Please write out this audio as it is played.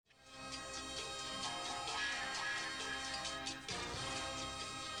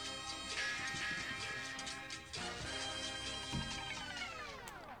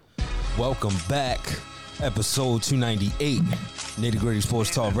Welcome back. Episode 298, Nitty Gritty Sports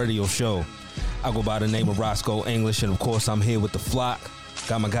Talk radio show. I go by the name of Roscoe English, and of course I'm here with the flock.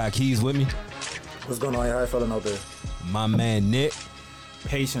 Got my guy Keys with me. What's going on? How you feeling out there? My man Nick.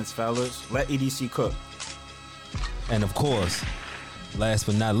 Patience, fellas. Let EDC cook. And of course, last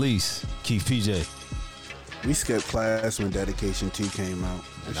but not least, Keith PJ. We skipped class when Dedication 2 came out.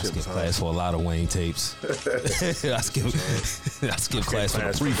 I skipped class for a lot of Wayne tapes. I skipped class for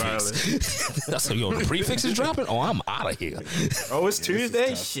the prefix. I said, yo, the prefix is dropping? Oh, I'm out of here. Oh, it's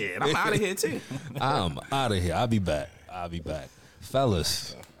Tuesday? Shit, I'm out of here too. I'm out of here. I'll be back.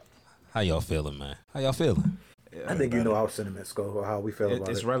 Fellas, how y'all feeling, man? How y'all feeling? I think you know how sentiments go or how we feel about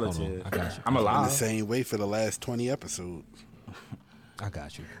it. It's relative. I got you. I'm I'm alive. the same way for the last 20 episodes. I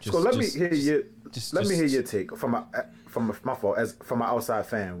got you. So let me hear your take from my fault as from an outside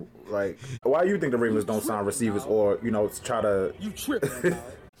fan. Like, why you think the Ravens don't sign receivers or try to? You tripping?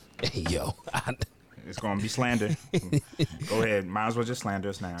 Hey, yo. It's going to be slander. Go ahead. Might as well just slander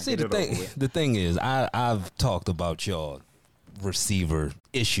us now. See, the thing is, I've talked about y'all receiver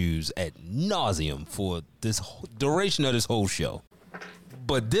issues ad nauseum for this duration of this whole show.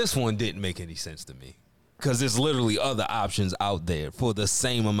 But this one didn't make any sense to me. Because there's literally other options out there for the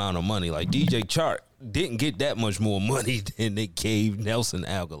same amount of money. Like DJ Chark didn't get that much more money than they gave Nelson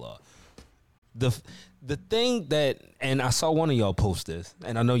Algholor. The thing that, and I saw one of y'all post this,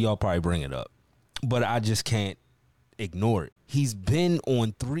 and I know y'all probably bring it up, but I just can't ignore it. He's been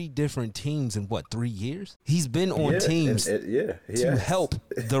on 3 different teams in 3 years? He's been on teams to help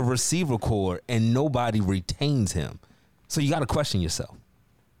the receiver core, and nobody retains him. So you got to question yourself.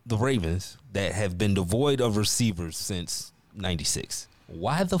 The Ravens that have been devoid of receivers since 96.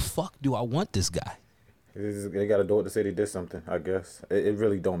 Why the fuck do I want this guy? They got to do it to say they did something, I guess. It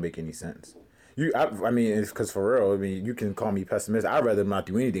really don't make any sense. I mean, it's because for real, I mean, you can call me pessimistic. I'd rather not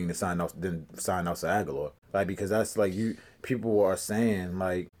do anything than sign Nelson Algholor. Like, because that's like people are saying,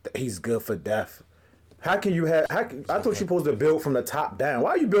 like, he's good for depth. How can you have, I thought you're supposed to build from the top down.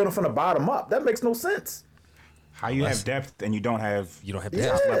 Why are you building from the bottom up? That makes no sense. How you have depth and you don't have depth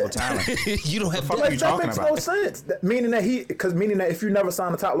level talent? You don't have depth. That makes no sense. Meaning that if you never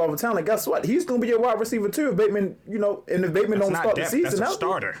sign the top level talent, guess what? He's going to be your wide receiver too. If Bateman, and if Bateman don't start the season, that's a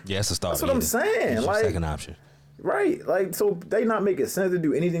starter. Yeah, it's a starter. That's what I'm saying. It's like, second option. Right. Like, so they not making sense to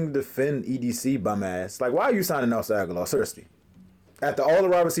do anything to defend EDC bum ass. Like, why are you signing Nelson Algholor? Seriously. After all the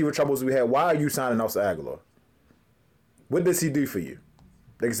wide receiver troubles we had, why are you signing Nelson Algholor? What does he do for you?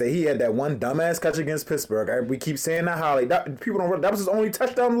 They can say he had that one dumbass catch against Pittsburgh. We keep saying that, Holly. People don't. That was his only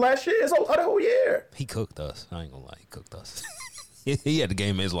touchdown last year. The whole year. He cooked us. I ain't gonna lie. He cooked us. He had the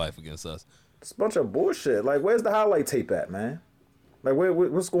game of his life against us. It's a bunch of bullshit. Like, where's the highlight tape at, man? Like,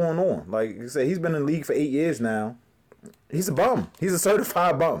 what's going on? Like you say, he's been in the league for 8 years now. He's a bum. He's a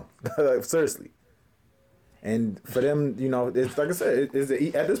certified bum. Seriously. And for them, it's like I said,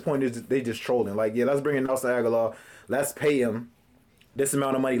 at this point, they just trolling. Like, yeah, let's bring in Nelson Algholor. Let's pay him this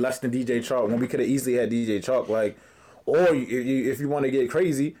amount of money less than DJ Chark when we could have easily had DJ Chark. Like, or if you want to get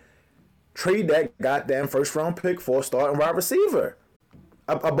crazy, trade that goddamn first round pick for a starting wide receiver,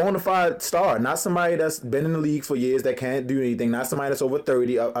 a bona fide star, not somebody that's been in the league for years that can't do anything, not somebody that's over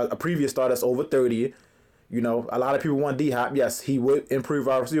 30, a previous star that's over 30. A lot of people want D-Hop. Yes, he would improve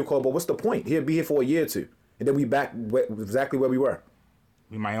our receiver core, but what's the point? He'll be here for a year or two, and then we back exactly where we were.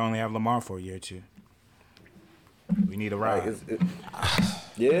 We might only have Lamar for a year or two. We need a ride.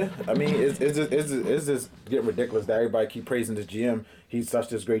 Yeah, I mean, it's just getting ridiculous that everybody keep praising this GM. He's such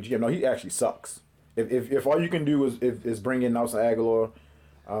this great GM. No, he actually sucks. If all you can do is bring in Nelson Algholor,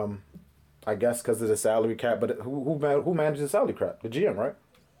 I guess because of the salary cap. But who manages the salary cap? The GM, right?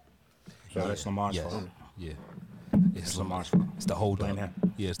 So that's Lamar's fault. Yeah, It's Lamar's fault. It's the hold up.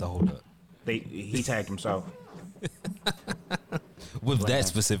 Yeah, it's the hold up. He tagged himself. With that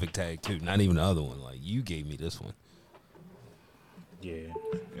specific tag too, not even the other one. Like, you gave me this one. Yeah,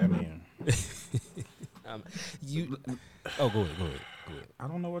 I mean, go ahead. I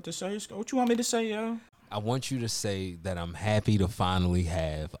don't know what to say. What you want me to say, yo? I want you to say that I'm happy to finally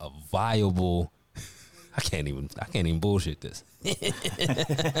have a viable. I can't even bullshit this. He's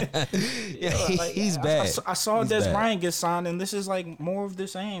bad. I saw Des Bryant get signed, and this is like more of the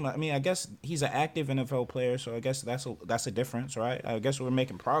same. I mean, I guess he's an active NFL player, so I guess that's a difference, right? I guess we're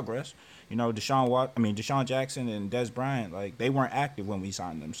making progress. Deshaun Jackson and Des Bryant, like, they weren't active when we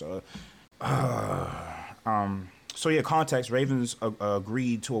signed them. So, context: Ravens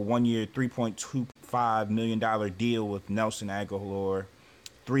agreed to a 1-year, $3.25 million deal with Nelson Algholor.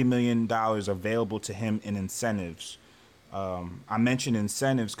 $3 million available to him in incentives. I mentioned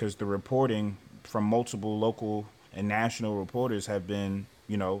incentives because the reporting from multiple local and national reporters have been,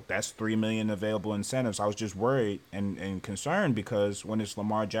 that's $3 million available incentives. I was just worried and concerned because when it's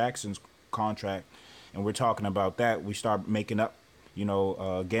Lamar Jackson's contract and we're talking about that, we start making up,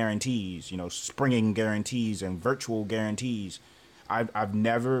 guarantees, springing guarantees and virtual guarantees. I've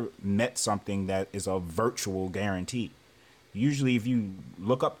never met something that is a virtual guarantee. Usually, if you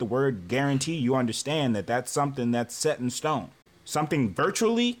look up the word guarantee, you understand that that's something that's set in stone. Something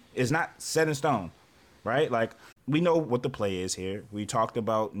virtually is not set in stone, right? Like, we know what the play is here. We talked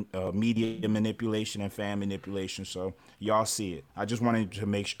about media manipulation and fan manipulation, so y'all see it. I just wanted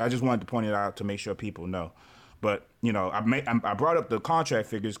to point it out to make sure people know. But I brought up the contract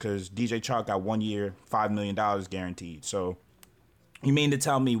figures because DJ Chark got 1 year, $5 million guaranteed. So you mean to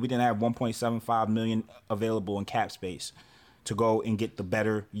tell me we didn't have $1.75 million available in cap space to go and get the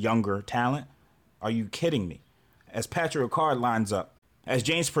better, younger talent? Are you kidding me? As Patrick Ricard lines up, as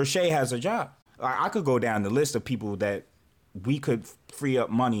James Prochet has a job. I could go down the list of people that we could free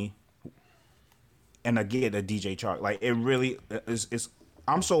up money and get a DJ Chark. Like, it really is.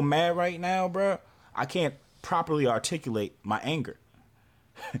 I'm so mad right now, bro. I can't properly articulate my anger.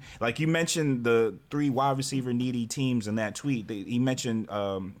 Like, you mentioned the 3 wide receiver needy teams in that tweet. He mentioned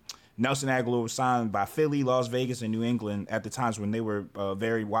Nelson Algholor was signed by Philly, Las Vegas, and New England at the times when they were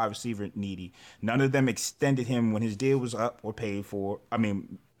very wide receiver needy. None of them extended him when his deal was up or paid for.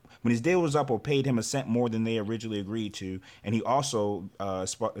 When his deal was up or paid him a cent more than they originally agreed to. And he also,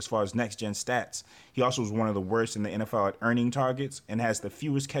 as far as next-gen stats, he also was one of the worst in the NFL at earning targets and has the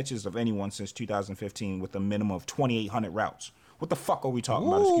fewest catches of anyone since 2015 with a minimum of 2,800 routes. What the fuck are we talking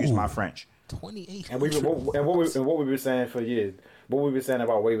about? Excuse my French. 2,800. And what we've been saying for years, what we've been saying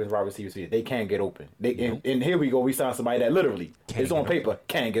about Ravens wide receivers, they can't get open. And here we go, we signed somebody that literally, it's on paper,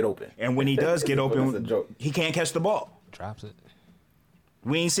 can't get open. And when he does get open, he can't catch the ball. Drops it.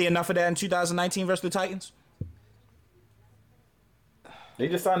 We ain't see enough of that in 2019 versus the Titans. They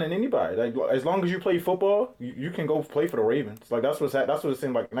just signing anybody. Like, as long as you play football, you can go play for the Ravens. Like, that's what it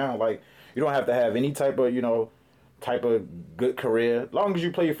seems like now. Like, you don't have to have any type of good career. As long as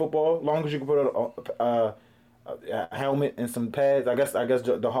you play football, as long as you can put a helmet and some pads. I guess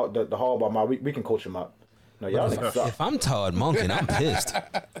the hall ball, we can coach him up. No, y'all niggas suck. If I'm Todd Monken, I'm pissed.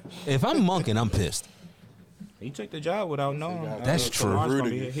 If I'm Monken, I'm pissed. He took the job without knowing. That's true.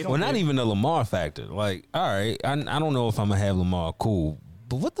 Well, not even the Lamar factor. Like, all right, I don't know if I'm going to have Lamar cool,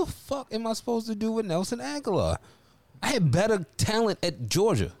 but what the fuck am I supposed to do with Nelson Algholor? I had better talent at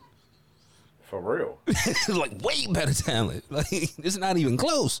Georgia. For real. Like, way better talent. Like, it's not even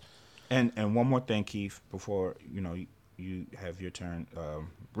close. And one more thing, Keith, before, you have your turn.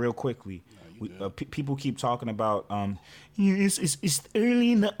 Real quickly, people keep talking about it's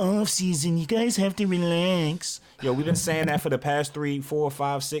early in the off season. You guys have to relax. Yo, we've been saying that for the past 3, 4,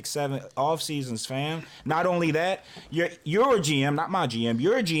 5, 6, 7 off seasons, fam. Not only that, your GM, not my GM,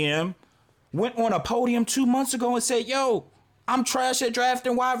 your GM went on a podium 2 months ago and said, "Yo, I'm trash at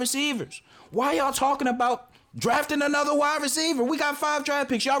drafting wide receivers. Why y'all talking about drafting another wide receiver? We got 5 draft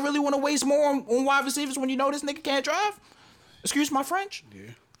picks. Y'all really want to waste more on wide receivers when you know this nigga can't draft?" Excuse my French?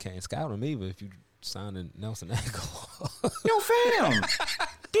 Yeah. Can't scout him either if you signing Nelson Algholor. Yo, fam.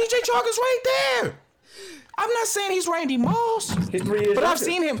 DJ Chark is right there. I'm not saying he's Randy Moss, but I've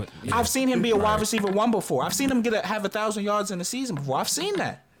seen him be a wide receiver 1 before. I've seen him have 1,000 yards in a season before. I've seen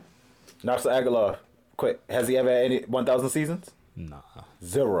that. Nelson Algholor, quick. Has he ever had any 1,000 seasons? Nah.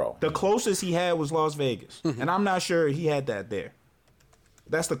 0. The closest he had was Las Vegas, and I'm not sure he had that there.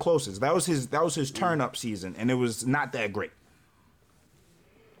 That's the closest. That was his turn-up season, and it was not that great.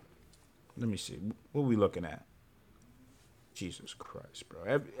 Let me see. What are we looking at? Jesus Christ,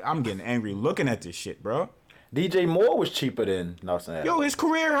 bro. I'm getting angry looking at this shit, bro. DJ Moore was cheaper than Nelson Algholor. Yo, his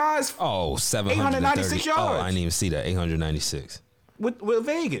career highs. 796 yards. Oh, I didn't even see that. 896. With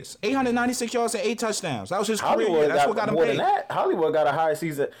Vegas. 896 yards and 8 touchdowns. That was his career. Hollywood That's what got him more paid. than that. Hollywood got a higher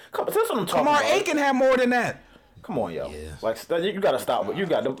season. That's what I'm talking Lamar about. Aiken had more than that. Come on, yo. Yeah. Like, you got to stop. But you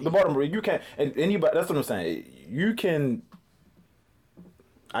got the bottom. You can't. And anybody. That's what I'm saying. You can,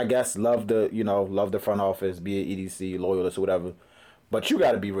 I guess, love the front office, be an EDC, loyalist, or whatever. But you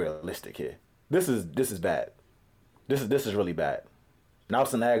got to be realistic here. This is bad. This is really bad.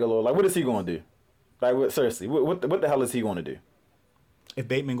 Nelson Algholor, like, what is he going to do? Like, seriously, what the hell is he going to do? If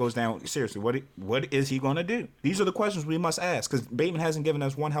Bateman goes down, seriously, what is he going to do? These are the questions we must ask, because Bateman hasn't given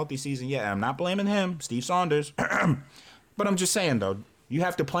us one healthy season yet. I'm not blaming him, Steve Saunders. But I'm just saying, though, you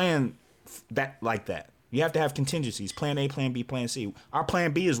have to plan that like that. You have to have contingencies, plan A, plan B, plan C. Our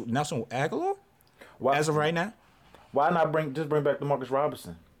plan B is Nelson Algholor as of right now. Why not bring back DeMarcus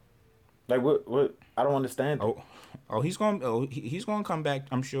Robinson? Like, what? I don't understand. He's going to come back,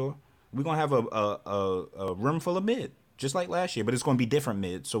 I'm sure. We're going to have a room full of mid. just like last year, but it's going to be different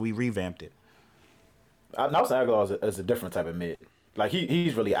mid. So we revamped it. Nelson Algholor is a different type of mid. Like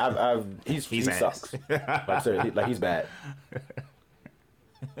he's really he sucks. Like seriously, like he's bad.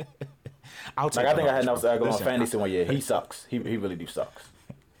 I think I had Nelson Algholor on fantasy one year. He sucks. He really do sucks.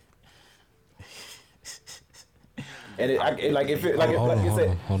 And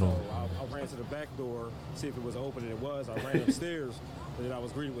hold on. I ran to the back door, see if it was open, and it was. I ran upstairs, and then I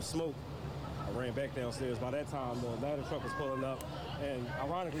was greeted with smoke. I ran back downstairs. By that time, the ladder truck was pulling up, and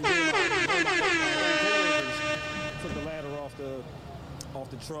ironically, took the ladder off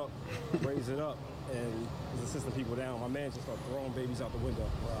the truck, raised it up, and was assisting people down. My man just started throwing babies out the window.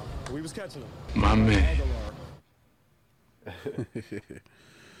 Wow. We was catching them. My man.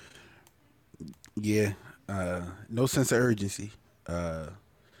 Yeah, no sense of urgency.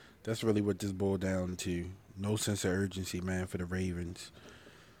 That's really what this boiled down to. No sense of urgency, man, for the Ravens.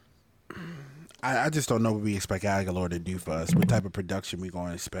 I just don't know what we expect Algholor to do for us. What type of production we going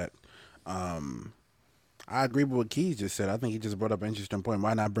to expect? I agree with what Keys just said. I think he just brought up an interesting point.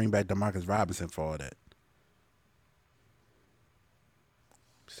 Why not bring back DeMarcus Robinson for all that?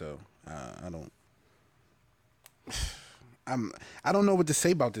 So I don't know what to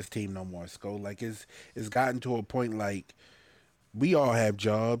say about this team no more, Sko. Like it's gotten to a point like we all have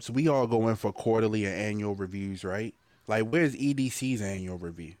jobs. We all go in for quarterly and annual reviews, right? Like where's EDC's annual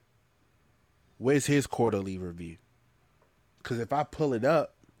review? Where's his quarterly review? Because if I pull it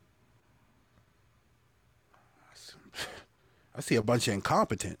up, I see a bunch of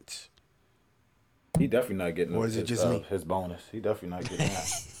incompetence. He definitely not getting or is it just me? His bonus. He definitely not getting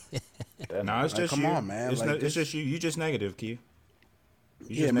that. No, it's just come you. on, man. It's just you. You just negative, Key.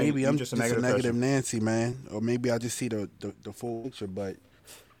 Maybe I'm just a negative person. Nancy, man. Or maybe I just see the full picture, but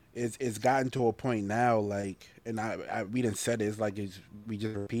it's gotten to a point now, like, and we didn't said it, it's like we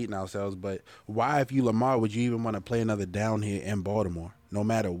just repeating ourselves, but why, if you Lamar, would you even want to play another down here in Baltimore, no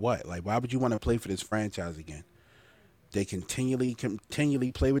matter what? Like, why would you want to play for this franchise again? They continually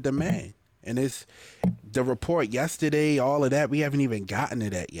play with the man. And it's the report yesterday, all of that, we haven't even gotten to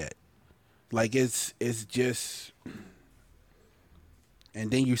that yet. Like, it's just... And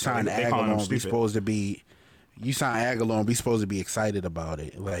then you sign Algholor and be supposed to be... You sign Algholor and be supposed to be excited about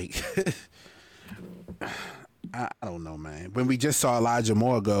it. Like, I don't know, man. When we just saw Elijah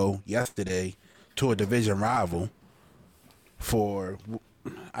Moore go yesterday to a division rival for,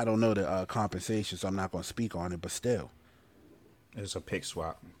 I don't know the compensation, so I'm not going to speak on it, but still. It's a pick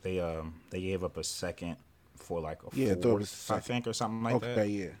swap. They gave up a second for like a fourth, I think, or something like that. Okay,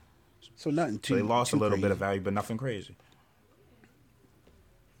 yeah. So nothing too. So they lost a little crazy. bit of value, but nothing crazy.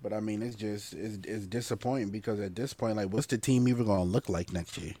 But I mean, it's just it's disappointing because at this point, like, what's the team even gonna look like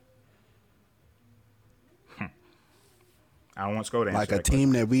next year? I don't want to go to like a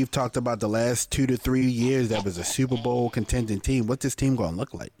team that we've talked about the last 2 to 3 years that was a Super Bowl contending team. What's this team gonna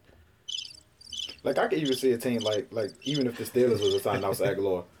look like? Like, I could even see a team like even if the Steelers was assigned Nelson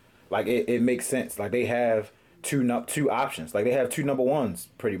Algholor, like it makes sense. Like they have two options. Like they have two number ones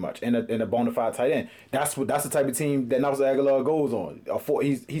pretty much, and a bona fide tight end. That's the type of team that Nelson Algholor goes on.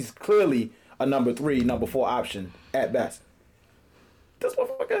 He's clearly a number 3, number 4 option at best. This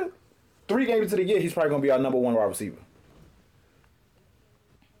motherfucker, 3 games into the year, he's probably gonna be our number 1 wide receiver.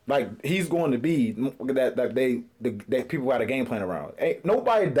 Like he's going to be that people got a game plan around. Ain't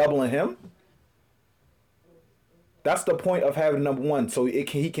nobody doubling him. That's the point of having number 1, so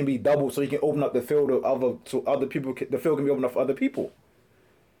he can be doubled, so he can open up the field to other people. The field can be opened up for other people.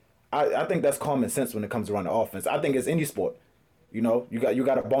 I think that's common sense when it comes around the offense. I think it's any sport. You know, you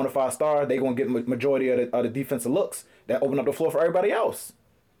got a bona fide star. They gonna get majority of the defensive looks that open up the floor for everybody else.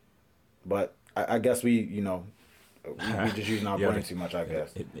 But I guess we just using our brain too much. I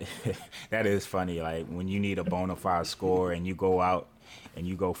guess that is funny. Like when you need a bona fide score and you go out and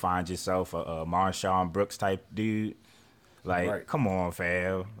you go find yourself a Marshawn Brooks type dude. Like, right. Come on,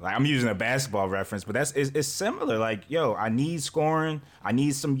 fam. Like, I'm using a basketball reference, but it's similar. Like, yo, I need scoring. I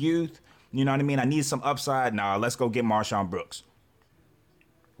need some youth. You know what I mean? I need some upside. Nah, let's go get Marshawn Brooks.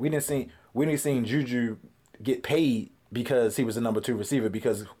 We didn't see Juju get paid because he was the number 2 receiver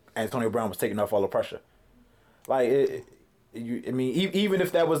because Antonio Brown was taking off all the pressure. Like, even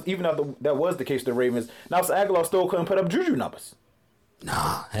if that was the case, the Ravens, Nelson Algholor still couldn't put up Juju numbers.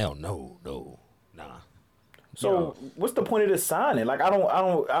 Nah, hell no, nah. So what's the point of this signing? Like I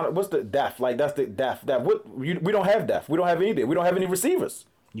don't. What's the depth? Like that's the depth. We don't have depth. We don't have anything. We don't have any receivers.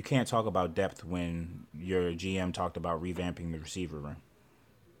 You can't talk about depth when your GM talked about revamping the receiver room.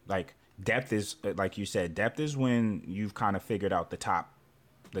 Like depth is, like you said, depth is when you've kind of figured out the top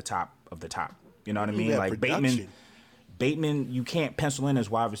of the top. You know what I mean? Like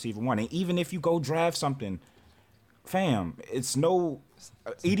fam, it's no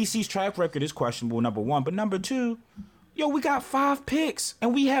EDC's track record is questionable, number one. But number two, yo, we got 5 picks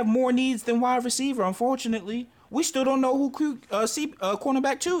and we have more needs than wide receiver. Unfortunately, we still don't know who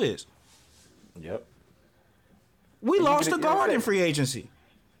cornerback 2 is. Yep. We lost a guard in free agency.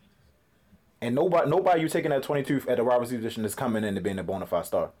 And nobody you taking at 22 at the wide receiver position is coming in to being a bona fide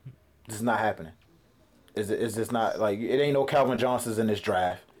star. This is not happening. It's just not like it ain't no Calvin Johnsons in this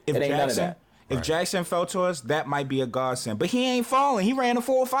draft. It ain't none of that. If Jackson fell to us, that might be a godsend. But he ain't falling. He ran a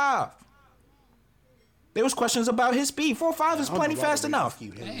 4.5. There was questions about his speed. 4.5 is plenty fast enough.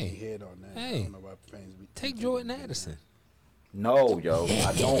 Hey, take Jordan Addison. No, yo,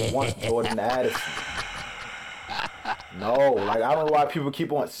 I don't want Jordan Addison. No, like I don't know why people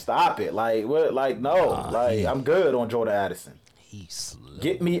keep on stop it. Like what? Like no, I'm good on Jordan Addison. He's slow.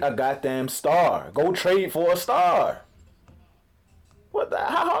 Get me a goddamn star. Go trade for a star.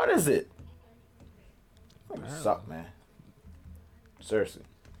 How hard is it? Suck, man. Seriously.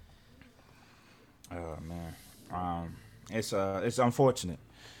 Oh man, it's unfortunate.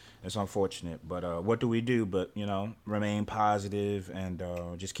 It's unfortunate, but what do we do? But remain positive and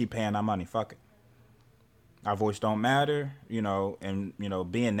just keep paying our money. Fuck it. Our voice don't matter,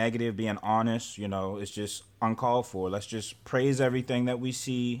 and being negative, being honest, it's just uncalled for. Let's just praise everything that we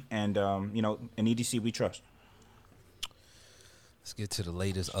see, and in EDC we trust. Let's get to the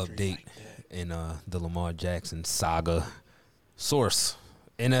latest update in the Lamar Jackson saga. Source: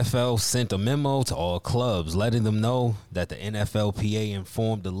 NFL sent a memo to all clubs letting them know that the NFLPA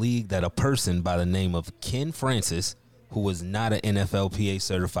informed the league that a person by the name of Ken Francis, who is not an NFLPA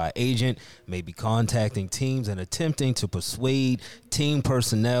certified agent, may be contacting teams and attempting to persuade team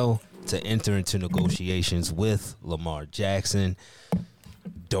personnel to enter into negotiations with Lamar Jackson.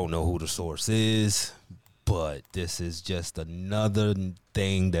 Don't know who the source is, but this is just another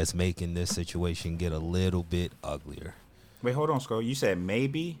thing that's making this situation get a little bit uglier. Wait, hold on, Skull. You said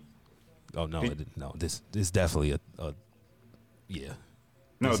maybe? Oh, no, this is definitely a yeah.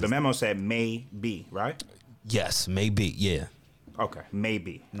 No, the memo said may be, right? Yes, maybe, yeah. Okay,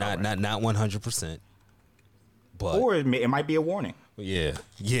 maybe. Not 100%. But or it might be a warning. Yeah,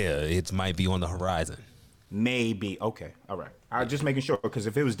 it might be on the horizon. Maybe. Okay, all right. I was just making sure, because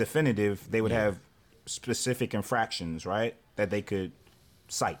if it was definitive, they would have specific infractions, right, that they could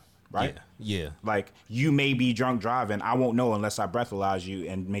cite, right? Yeah. Like, you may be drunk driving. I won't know unless I breathalyze you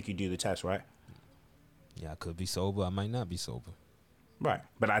and make you do the test, right? Yeah, I could be sober. I might not be sober. Right,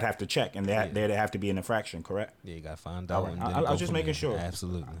 but I'd have to check, and there'd have to be an infraction, correct? Yeah, you got to find out. Right. I was just making sure.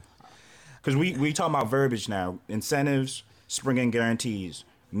 Absolutely. Because we talking about verbiage now. Incentives, springing guarantees,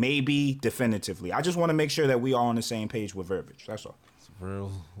 maybe definitively. I just want to make sure that we are on the same page with verbiage. That's all. It's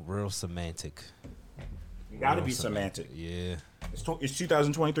real semantic. You got to be semantic. Yeah. It's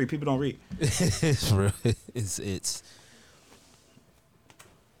 2023. People don't read. It's real. It's.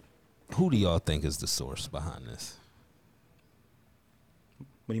 Who do y'all think is the source behind this?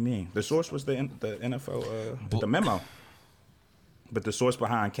 What do you mean? The source was the NFL, the memo. But the source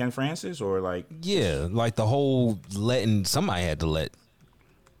behind Ken Francis, or like? Yeah, like the whole somebody had to let.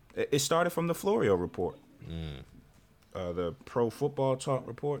 It started from the Florio report. The Pro Football Talk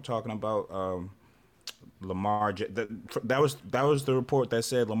report talking about Lamar. That was the report that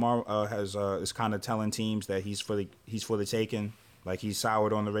said Lamar is kind of telling teams that he's for the taking, like he's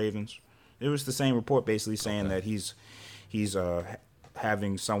soured on the Ravens. It was the same report basically saying that he's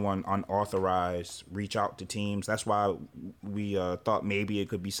having someone unauthorized reach out to teams. That's why we thought maybe it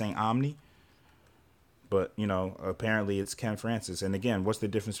could be St. Omni. But, apparently it's Ken Francis. And again, what's the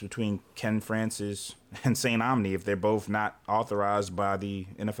difference between Ken Francis and St. Omni if they're both not authorized by the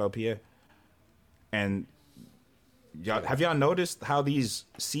NFLPA? And have y'all noticed how these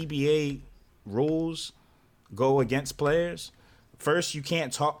CBA rules go against players? First, you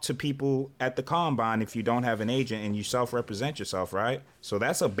can't talk to people at the combine if you don't have an agent and you self-represent yourself, right? So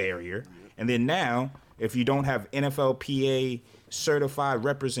that's a barrier. And then now, if you don't have NFLPA certified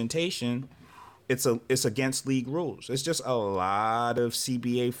representation, it's against league rules. It's just a lot of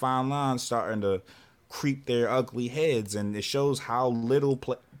CBA fine lines starting to creep their ugly heads, and it shows how little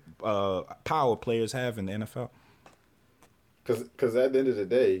power players have in the NFL. Because at the end of the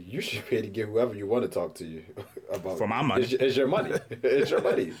day, you should be able to get whoever you want to talk to you about. For my money. It's your money. It's your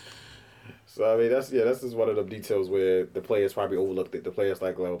money. So, I mean, that's just one of the details where the players probably overlooked it. The players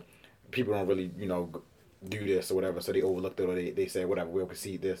like, well, people don't really, do this or whatever, so they overlooked it, or they say, whatever, we'll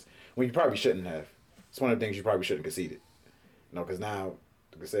concede this. When you probably shouldn't have. It's one of the things you probably shouldn't concede it. Because now,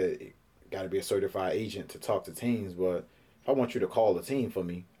 like I said, you got to be a certified agent to talk to teams, but if I want you to call a team for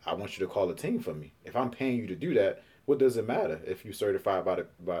me, I want you to call a team for me. If I'm paying you to do that, what does it matter if you certified by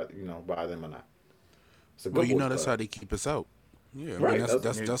them or not? It's a good Well, you boys know that's club. how they keep us out. Yeah, I Right, mean,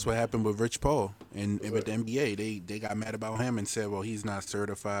 that's- that's what happened with Rich Paul and with the NBA. They got mad about him and said, well, he's not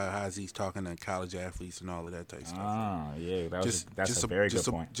certified. How's he's talking to college athletes and all of that type of stuff. Yeah, that's a very good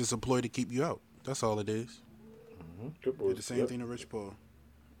point. Just a ploy to keep you out. That's all it is. Good Did boys. the same thing to Rich Paul.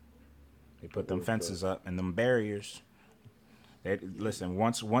 They put them fences up and them barriers. Listen,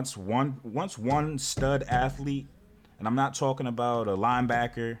 once one stud athlete, and I'm not talking about a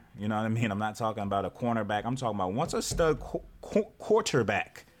linebacker, you know what I mean? I'm not talking about a cornerback. I'm talking about once a stud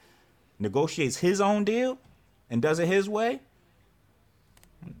quarterback negotiates his own deal and does it his way,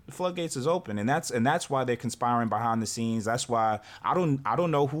 the floodgates is open, and that's why they're conspiring behind the scenes. That's why I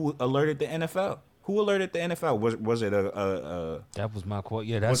don't know who alerted the NFL. Who alerted the NFL? Was it a That was my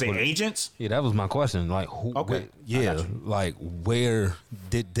question. Yeah, that's was it what agents? Yeah, that was my question. Like, who? Okay, where- I yeah, got you. like where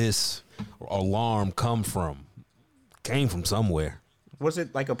did this alarm come from? Came from somewhere. Was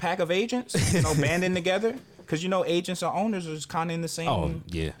it like a pack of agents, banding together? Because agents or owners are kind of in the same. Oh,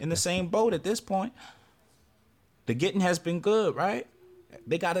 yeah. In the same boat at this point. The getting has been good, right?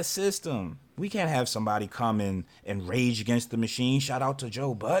 They got a system. We can't have somebody come in and rage against the machine. Shout out to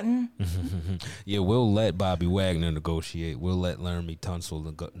Joe Budden. Yeah, we'll let Bobby Wagner negotiate. We'll let Laramie Tunsil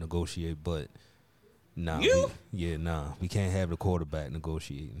negotiate, but nah. We can't have the quarterback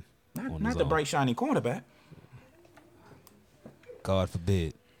negotiating. on Not his the own. bright shiny cornerback. God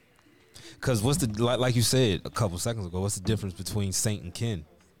forbid. Because what's the like you said a couple seconds ago? What's the difference between Saint and Ken?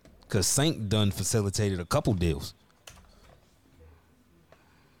 Because Saint done facilitated a couple deals.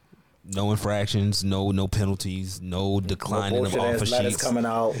 No infractions, no penalties, no declining of offer letters sheets. coming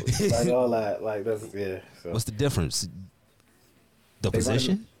out, like all that. Like that's So. What's the difference? The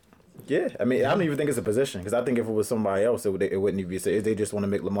position? Yeah, I mean, I don't even think it's a position because I think if it was somebody else, it wouldn't even be. They just want to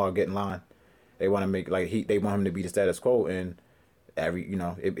make Lamar get in line. They want to make they want him to be the status quo, and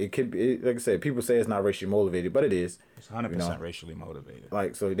it could be like I said. People say it's not racially motivated, but it is. It's 100% racially motivated.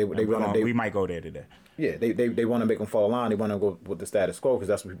 Like so, we might go there today. Yeah, they want to make them fall in line. They want to go with the status quo because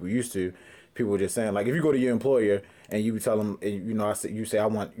that's what people used to. People were just saying like if you go to your employer and you tell them, you say I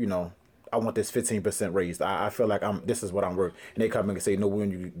want this 15% raised. I feel like this is what I'm worth, and they come in and say no, we're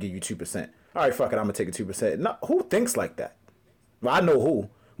gonna give you 2%. All right, fuck it, I'm gonna take a 2%. No, who thinks like that? Well, I know who,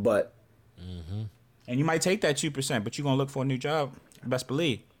 but. And you might take that 2%, but you're gonna look for a new job. Best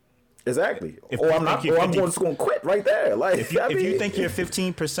believe. Exactly. If I'm just going to quit right there. Like If you think you're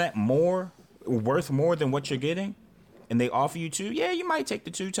 15% more worth more than what you're getting, and they offer you 2, yeah, you might take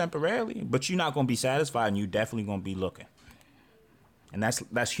the 2 temporarily, but you're not gonna be satisfied, and you definitely gonna be looking. And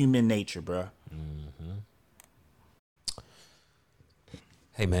that's human nature, bro.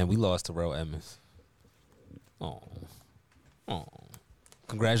 Hey man, we lost Terrell Edmonds. Oh.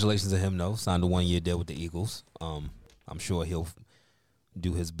 Congratulations to him though. Signed a 1-year deal with the Eagles. I'm sure he'll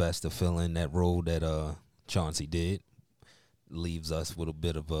do his best to fill in that role that Chauncey did. Leaves us with a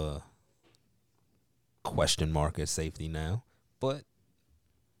bit of a question mark at safety now, but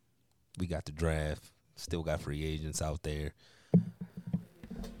we got the draft. Still got free agents out there.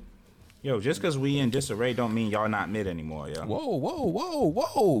 Yo, just because we in disarray don't mean y'all not mid anymore, yo.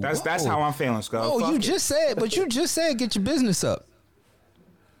 Whoa. That's how I'm feeling, Scott. Oh, Fuck you it. just said get your business up.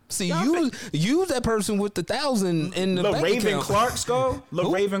 See, you that person with the 1,000 in the bank Raven account. Clark, Skull?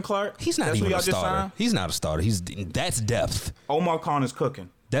 Who? Raven Clark? He's not That's who even y'all a just starter. signed? He's not a starter. That's depth. Omar Khan is cooking.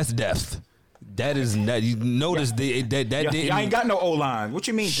 That's depth. That is not. You notice that didn't. Y'all ain't got no O-line. What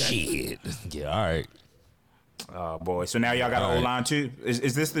you mean? Shit. Yeah. All right. Oh, boy. So now y'all got All an right. O-line, too?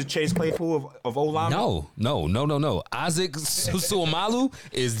 Is this the Chase Claypool of O-line? No. Isaac Suamalu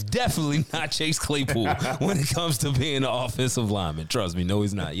is definitely not Chase Claypool when it comes to being an offensive lineman. Trust me. No,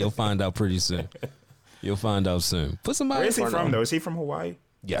 he's not. You'll find out pretty soon. You'll find out soon. Put somebody. Where is he in front from, of him. though? Is he from Hawaii?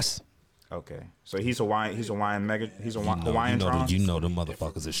 Yes. Okay. So he's Hawaiian. He's Hawaiian You know the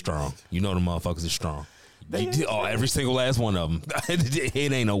motherfuckers is strong. You know the motherfuckers is strong. Every single last one of them.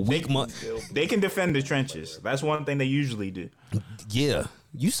 It ain't a weak month. They can defend the trenches. That's one thing they usually do. Yeah,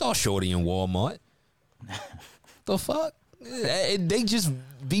 you saw Shorty in Walmart. The fuck? They just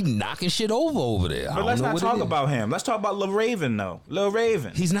be knocking shit over there. But let's not talk about him. Let's talk about Lil Raven, though. Lil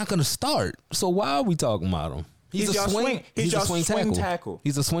Raven. He's not gonna start. So why are we talking about him? He's y'all swing- he's a y'all swing swing tackle. tackle.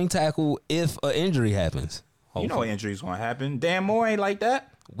 He's a swing tackle if an injury happens. You know injuries gonna happen. Dan Moore ain't like that.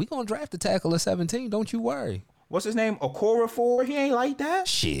 We gonna draft a tackle at 17. Don't you worry. What's his name? Okorafor? He ain't like that.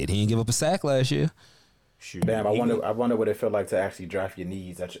 Shit, he didn't give up a sack last year. Shoot. Damn, I wonder what it felt like to actually draft your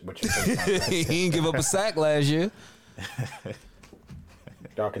needs. What your first contract. He didn't give up a sack last year.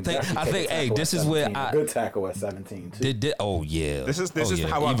 Y'all can I definitely think, take a hey, tackle this at is where 17. A good tackle at 17 too. Oh yeah. This is Oh, yeah.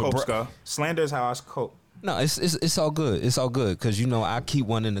 how I Even cope, Bro- Scott. Slander is how I cope. No, it's all good. It's all good because I keep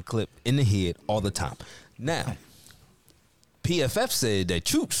one in the clip in the head all the time. Now, PFF said that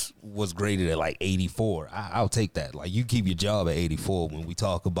Chooks was graded at like 84. I'll take that. Like, you keep your job at 84 when we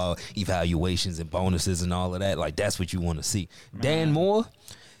talk about evaluations and bonuses and all of that. Like, that's what you want to see. Dan Moore,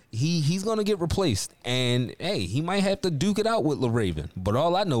 he's going to get replaced. And, hey, he might have to duke it out with LaRaven. But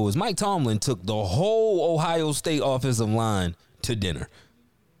all I know is Mike Tomlin took the whole Ohio State offensive line to dinner.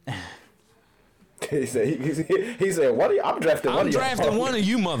 He said, "What are you? I'm drafting one of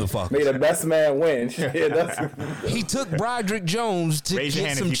you motherfuckers. May the best man win." He took Broderick Jones to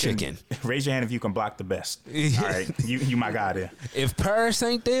get some chicken. Raise your hand if you can block the best. All right, you my guy there. If Paris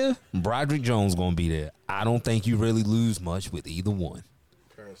ain't there, Broderick Jones gonna be there. I don't think you really lose much with either one.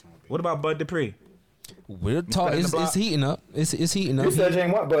 What about Bud Dupree? We're talking. It's heating up. It's heating up. You said you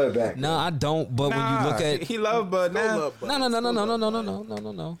ain't want Bud back. No, I don't. But when you look at, he love Bud now.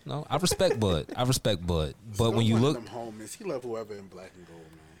 No. I respect Bud. But when you look, he love whoever in black and gold,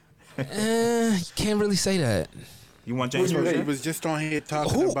 man. You can't really say that. You want James? He was just on here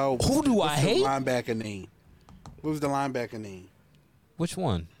talking about who do I hate? Linebacker name. What was the linebacker name? Which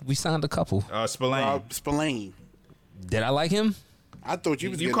one? We signed a couple. Spillane. Rob Spillane. Did I like him? I thought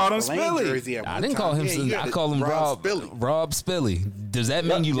you called him Spillane Spilly. Jersey at I didn't call him. Yeah, I call him Rob Spilly. Does that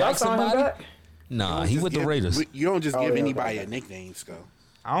mean you like somebody? Nah, he with the Raiders. You don't just give anybody a nickname, Sco.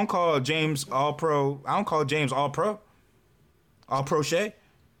 I don't call James All-Pro. I don't call James All-Pro. All-Pro Shea.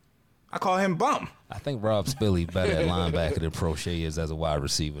 I call him Bum. I think Rob Spilly better at linebacker than Prochet is as a wide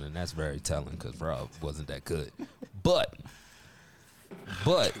receiver, and that's very telling because Rob wasn't that good. But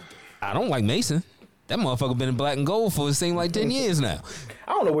I don't like Mason. That motherfucker been in black and gold for it seems like 10 years now.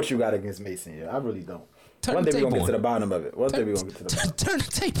 I don't know what you got against Mason yet. I really don't. One day we're going to get to the bottom of it. Turn the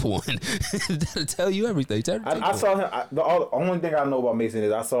tape on. That'll tell you everything. I saw him. The only thing I know about Mason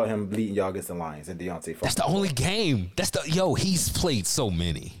is I saw him bleeding y'all against the Lions and Deontay. That's the only game. He's played so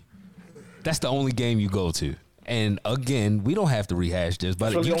many. That's the only game you go to. And again, we don't have to rehash this,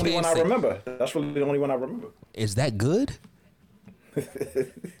 but that's really the only one I remember. That's really the only one I remember. Is that good?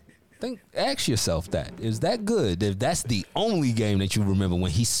 Ask yourself that. Is that good if that's the only game that you remember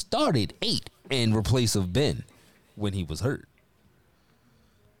when he started 8 in replace of Ben when he was hurt?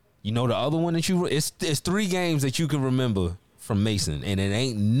 You know the other one that it's 3 games that you can remember from Mason, and it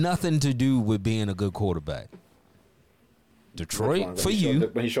ain't nothing to do with being a good quarterback. Detroit for you.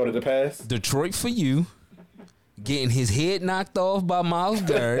 When he showed it the pass? Detroit for you. Getting his head knocked off by Myles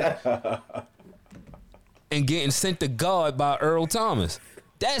Garrett. And getting sent to God by Earl Thomas.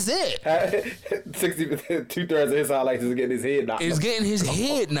 That's it. 2/3 of his highlights is getting his head knocked off. It's getting his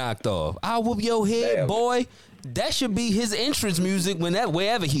head knocked off. I'll whoop your head, damn, boy. That should be his entrance music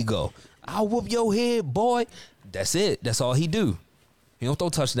wherever he go. I'll whoop your head, boy. That's it. That's all he do. He don't throw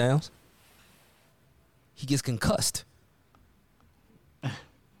touchdowns. He gets concussed.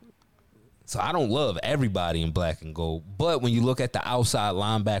 So I don't love everybody in black and gold. But when you look at the outside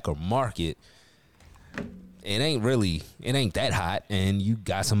linebacker market, it ain't that hot, and you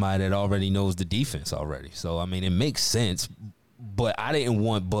got somebody that already knows the defense already. So, I mean, it makes sense, but I didn't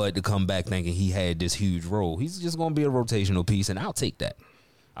want Bud to come back thinking he had this huge role. He's just going to be a rotational piece, and I'll take that.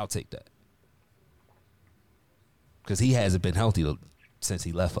 Because he hasn't been healthy since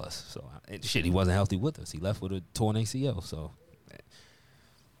he left us. So, he wasn't healthy with us. He left with a torn ACL, so.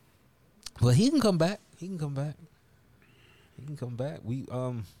 But he can come back.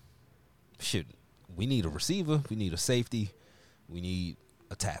 We need a receiver. We need a safety. We need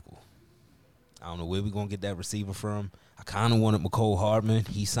a tackle. I don't know where we're going to get that receiver from. I kind of wanted McCole Hardman.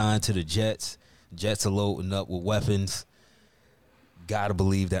 He signed to the Jets. Jets are loading up with weapons. Got to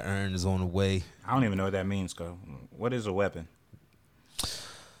believe that Aaron is on the way. I don't even know what that means, Cole. What is a weapon?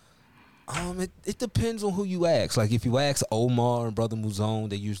 It depends on who you ask. Like, if you ask Omar and Brother Muzone,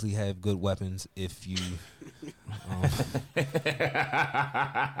 they usually have good weapons. If you...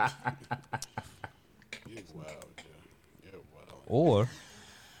 Or,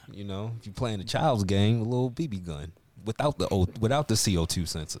 if you're playing a child's game, a little BB gun without the CO2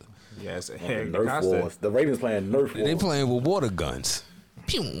 sensor. Yes, Nerf wars. The Ravens playing Nerf wars. They playing with water guns.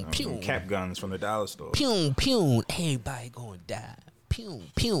 Pew pew. Cap guns from the dollar store. Pew pew. Everybody gonna die. Pew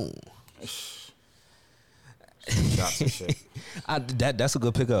pew. Shots and shit. That's a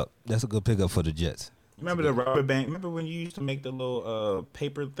good pickup. That's a good pickup for the Jets. Remember the rubber band? Remember when you used to make the little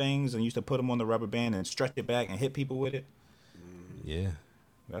paper things and you used to put them on the rubber band and stretch it back and hit people with it? Yeah.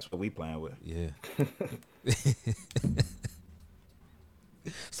 That's what we playing with. Yeah.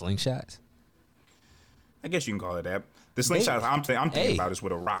 Slingshots? I guess you can call it that. The slingshots I'm thinking about is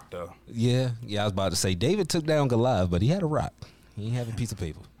with a rock, though. Yeah, I was about to say, David took down Goliath, but he had a rock. He didn't have a piece of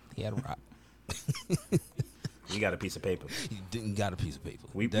paper. He had a rock. We got a piece of paper. You didn't got a piece of paper.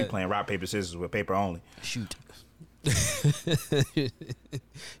 We playing rock, paper, scissors with paper only. Shoot.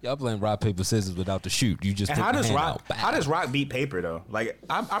 Y'all playing rock, paper, scissors without the shoot. You just And take how the does hand rock? out. How does rock beat paper though? Like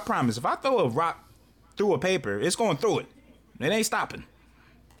I promise, if I throw a rock through a paper, it's going through it. It ain't stopping.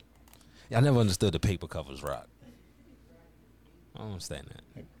 I never understood the paper covers rock. I don't understand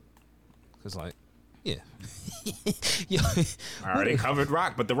that. Cause like, yeah. All right, they covered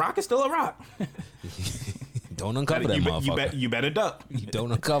rock, but the rock is still a rock. Don't uncover that motherfucker. You better duck. You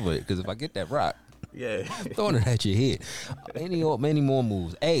don't uncover it, because if I get that rock, Yeah. I'm throwing it at your head. Many more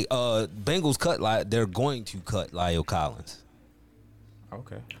moves. Hey, Bengals they're going to cut Lyle Collins.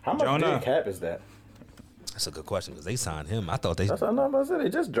 Okay. How much dead cap is that? That's a good question because they signed him. I thought they. That's what I'm about to say. They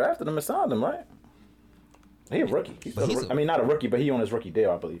just drafted him and signed him, right? He a rookie. He's still a rookie. I mean, not a rookie, but he on his rookie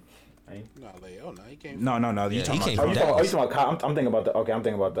deal, I believe. He came. No. Yeah, You he talking came about? from Oh, you Dallas. talking about Kyle? I'm thinking about the. Okay, I'm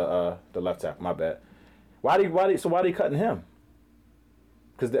thinking about the left tackle. My bad. Why they cutting him?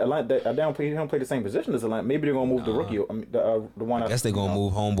 Because they don't play the same position as Atlanta. Maybe they're gonna move the rookie. The one. I guess they're gonna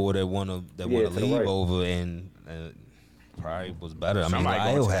move homeboy that wanna to leave the right. over and probably was better. I mean, Somebody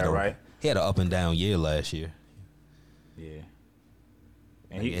Lyle gonna had tear, right? he had an up and down year last year. Yeah.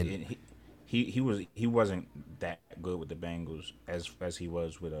 And he wasn't that good with the Bengals as he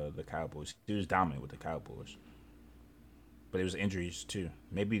was with the Cowboys. He was dominant with the Cowboys, but it was injuries too.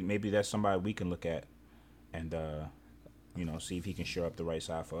 Maybe that's somebody we can look at and see if he can show up the right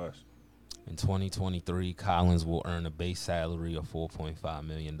side for us. In 2023, Collins will earn a base salary of $4.5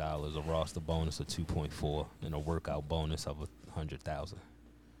 million, a roster bonus of $2.4, and a workout bonus of $100,000,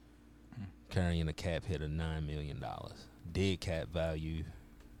 carrying a cap hit of $9 million. Dead cap value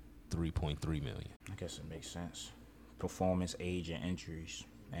 $3.3 million. I guess it makes sense. Performance, age, and injuries,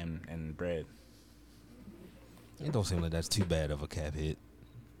 and bread. It don't seem like that's too bad of a cap hit.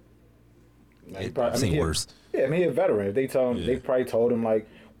 I've seen worse. Yeah, I mean, he's a veteran. If they tell him, they probably told him like,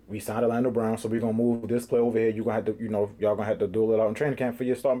 we signed Orlando Brown, so we're gonna move this play over here. You're gonna have to, y'all gonna have to duel it out in training camp for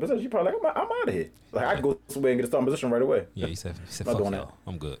your starting position. You probably like, I'm out of here. Like I can go somewhere and get a starting position right away. Yeah, he said Not fuck doing y'all.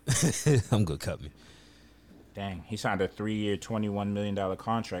 I'm good. I'm good. Cut me. Dang, he signed a 3-year, $21 million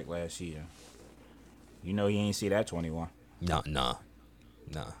contract last year. You know he ain't see that 21. Nah.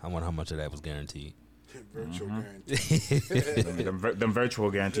 I wonder how much of that was guaranteed. Virtual guarantee. them virtual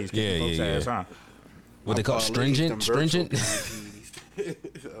guarantees. Yeah, folks yeah. ass, huh? What they call stringent?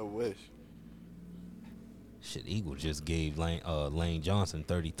 I wish. Shit, Eagles just gave Lane Johnson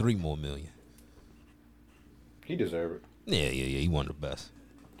 $33 more million. He deserved it. Yeah. He one of the best.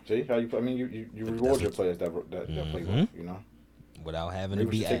 See how you? I mean, you reward your players that play well. Without having Maybe to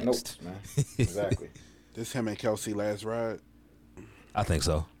we be should take asked. notes, man. Exactly. This him and Kelsey last ride. I think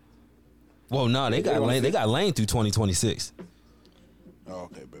so. Well, no, they got Lane through 2026. Oh,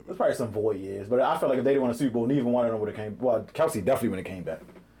 okay, baby. There's probably some void years, but I feel like if they didn't win a Super Bowl, neither one of them would have came. Well, Kelsey definitely when it came back.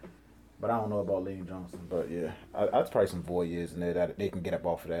 But I don't know about Lane Johnson. But yeah, that's probably some void years in there that they can get up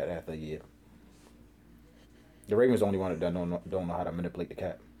off of that after a year. The Ravens the only one that don't know how to manipulate the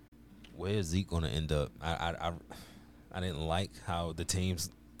cap. Where is Zeke going to end up? I didn't like how the teams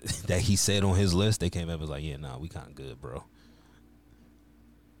that he said on his list, they came up and was like, yeah, nah, we kind of good, bro.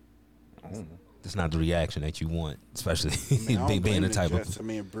 That's not the reaction that you want, especially being the type of. I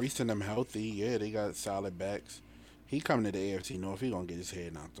mean, Brees and them healthy. Yeah, they got solid backs. He coming to the AFC North. He gonna get his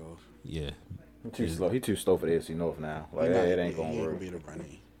head knocked off. Yeah. He's too slow. He's too slow for the AFC North now. Like it ain't gonna work. Be the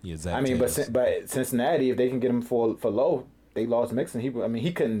running. Yeah, Zach I mean, Taylor's. but Cincinnati, if they can get him for low, they lost Mixon.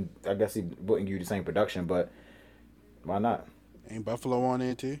 He couldn't. I guess he wouldn't give you the same production, but why not? Ain't Buffalo on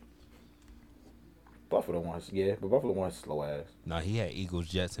there too? Buffalo wants, yeah, but Buffalo wants slow ass. Nah, he had Eagles,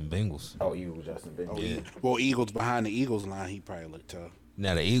 Jets, and Bengals. Oh, Eagles, Justin Bieber. Oh, Yeah. Well, Eagles behind the Eagles line, he probably look tough.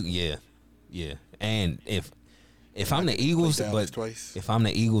 Now the Eagles, yeah. And if I'm the Eagles, Played Dallas but twice. if I'm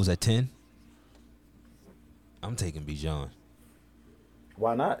the Eagles at 10, I'm taking Bijan.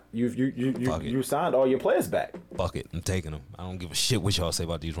 Why not? Fuck it. You signed all your players back. Fuck it, I'm taking him. I don't give a shit what y'all say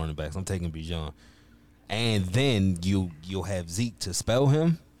about these running backs. I'm taking Bijan. And then you'll have Zeke to spell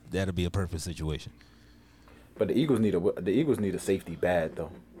him. That'll be a perfect situation. But the Eagles need a safety bad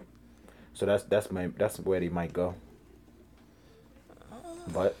though. So that's where they might go.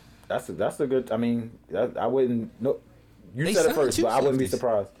 But that's a good. I mean, I wouldn't. No, you They said it signed first, two but I wouldn't be safeties.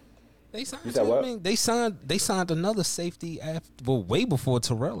 surprised. They signed. You said what? I mean, they signed another safety way before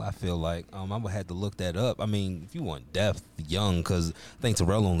Terrell. I feel like I would have to look that up. I mean, if you want depth, young, because I think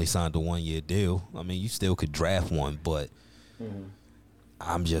Terrell only signed a 1-year deal. I mean, you still could draft one, but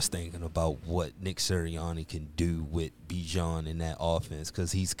I'm just thinking about what Nick Sirianni can do with Bijan in that offense,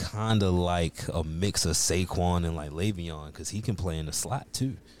 because he's kind of like a mix of Saquon and like Le'Veon, because he can play in the slot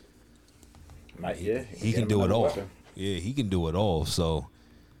too. He can do it all. Weapon. Yeah, he can do it all. So,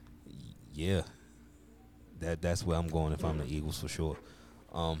 yeah, that's where I'm going if I'm the Eagles for sure.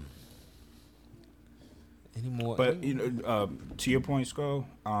 Any more? But to your point, Sko,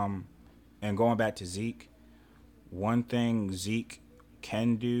 and going back to Zeke, one thing Zeke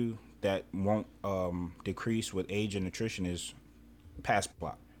can do that won't decrease with age and nutrition is pass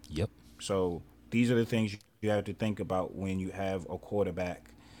block. Yep. So these are the things you have to think about when you have a quarterback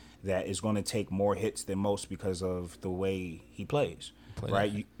that is going to take more hits than most because of the way he plays.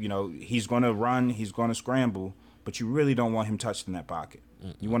 Right? You know, he's going to run, he's going to scramble, but you really don't want him touching that pocket.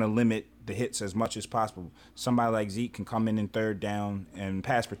 You want to limit the hits as much as possible. Somebody like Zeke can come in third down and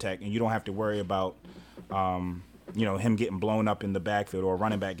pass protect, and you don't have to worry about, him getting blown up in the backfield or a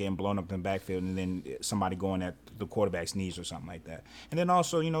running back getting blown up in the backfield and then somebody going at the quarterback's knees or something like that. And then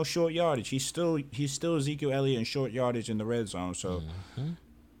also, short yardage. He's still Ezekiel Elliott in short yardage in the red zone. So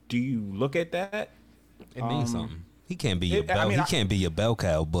do you look at that? It means something. He can't be your bell. He can't be your bell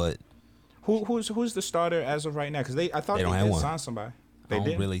cow, but who's the starter as of right now? Because I thought they did sign somebody. I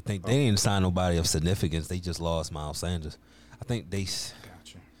don't really think they didn't sign nobody of significance. They just lost Miles Sanders. I think they.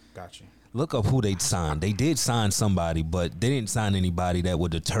 Gotcha. Look up who they signed. They did sign somebody, but they didn't sign anybody that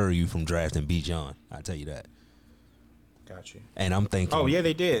would deter you from drafting Bijan. I tell you that. Gotcha. And I'm thinking. Oh yeah,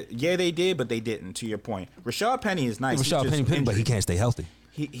 they did. Yeah, they did, but they didn't. To your point, Rashad Penny is nice. Rashad Penny, but he can't stay healthy.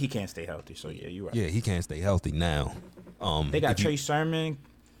 He can't stay healthy. So yeah, you're right. Yeah, he can't stay healthy now. They got Trey Sermon.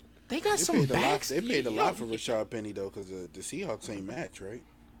 They got some backs. They paid a lot for Rashad Penny though, because the Seahawks ain't match, right?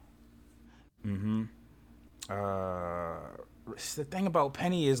 The thing about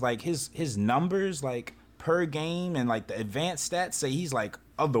Penny is like his numbers like per game and like the advanced stats say he's like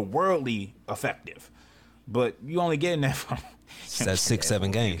otherworldly effective, but you only getting that from that's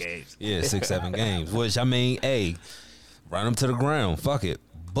 6-7 games. Yeah, 6-7 games. Which I mean, hey, run him to the ground. Fuck it,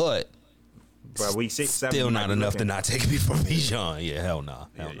 but. Week 6, 7, still not enough to not take me from Bijan. Yeah, hell no.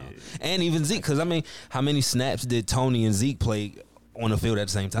 And even Zeke, because I mean, how many snaps did Tony and Zeke play on the field at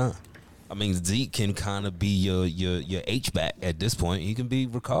the same time? I mean, Zeke can kind of be your H-back at this point. He can be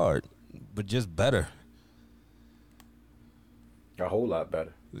Ricard, but just better. A whole lot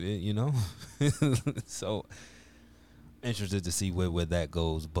better. Yeah, So, interested to see where that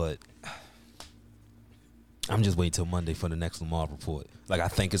goes, but I'm just waiting till Monday for the next Lamar report. Like, I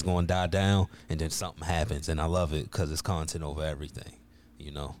think it's going to die down, and then something happens, and I love it because it's content over everything.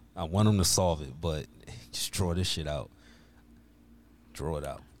 I want them to solve it, but just draw this shit out. Draw it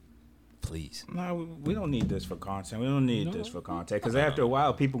out. Please. No, we don't need this for content. We don't need this for content because after a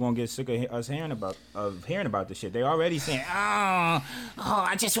while, people gonna get sick of us hearing about this shit. They already saying, "Oh,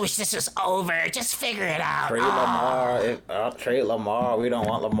 I just wish this was over. Just figure it out." Trade Lamar. We don't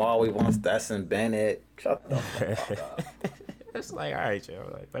want Lamar. We want Stetson Bennett. Shut the fuck up. It's like, all right, yo,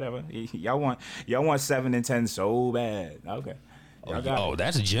 like whatever. Y'all want 7 and 10 so bad. Okay.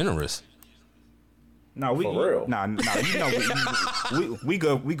 That's generous. No, we for real. We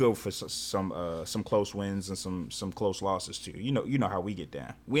go for some close wins and some close losses too. You know how we get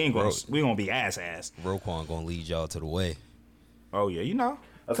down. We gonna be ass. Roquan gonna lead y'all to the way. Oh yeah,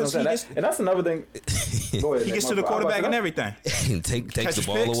 That's what I'm saying. And that's another thing. Go ahead, he gets to the quarterback and everything. takes the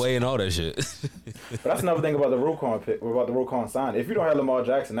ball away and all that shit. But that's another thing about the Roquan pick, about the Roquan sign. If you don't have Lamar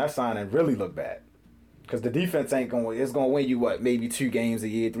Jackson, that signing really look bad. Because the defense ain't going to, it's going to win you, maybe 2 games a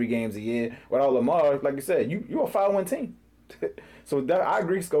year, 3 games a year. Without Lamar, like you said, you're a 5-win team. So I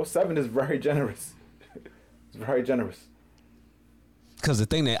agree, Sco. 7 is very generous. It's very generous. Because the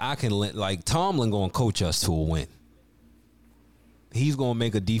thing that I can, like, Tomlin going to coach us to a win. He's going to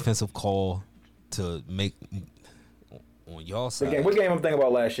make a defensive call to make on y'all side. What game I'm thinking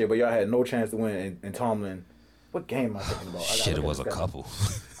about last year, but y'all had no chance to win, and Tomlin. What game am I thinking about? Shit, it was a couple.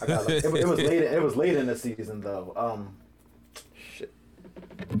 It was late in the season though. Shit.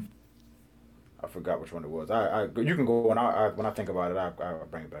 I forgot which one it was. You can go when I think about it. I'll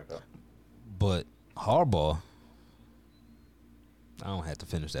bring it back up. But Harbaugh, I don't have to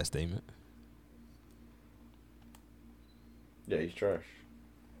finish that statement. Yeah, he's trash.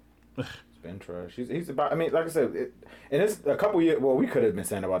 He's been trash. He's about. I mean, like I said, and it's a couple years. Well, we could have been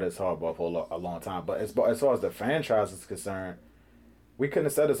saying about this Harbaugh for a long time. But as far as the franchise is concerned, we couldn't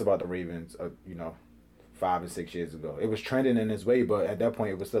have said this about the Ravens. 5 and 6 years ago, it was trending in his way, but at that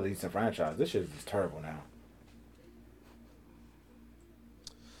point, it was still a decent franchise. This shit is terrible now.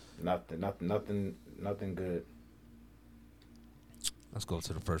 Nothing good. Let's go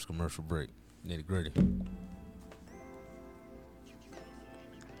to the first commercial break. Nitty Gritty.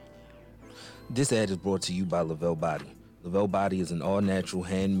 This ad is brought to you by Lavelle Body. Lavelle Body is an all-natural,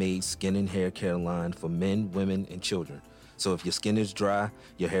 handmade skin and hair care line for men, women, and children. So if your skin is dry,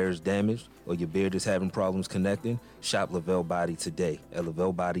 your hair is damaged, or your beard is having problems connecting, shop Lavelle Body today at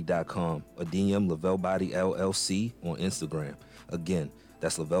lavellebody.com or DM Lavelle Body LLC on Instagram. Again,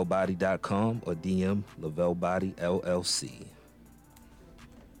 that's lavellebody.com or DM Lavelle Body LLC.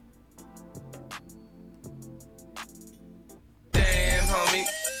 Damn, homie.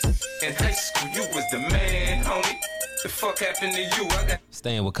 In high school, you was the man, homie. The fuck happened to you?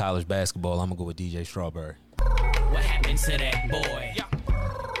 Staying with college basketball, I'm going to go with DJ Strawberry. What happened to that boy?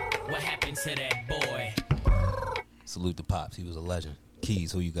 What happened to that boy? Salute the Pops. He was a legend.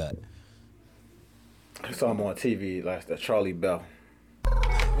 Keys, who you got? I saw him on TV last night, Charlie Bell.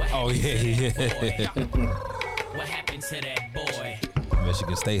 Oh, yeah. What happened to that boy?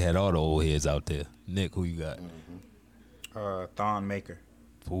 Michigan State had all the old heads out there. Nick, who you got? Thon Maker.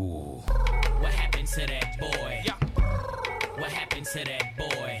 Ooh. What happened to that boy? What happened to that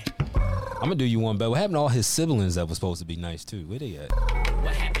boy? I'm going to do you one better. What happened to all his siblings that were supposed to be nice, too? Where they at?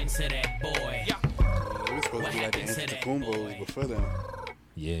 What happened to that boy? It was supposed to be like the Antetokounmpo before them.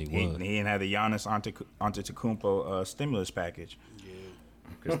 Yeah, he He was. didn't have the Giannis Antetokounmpo stimulus package. Yeah.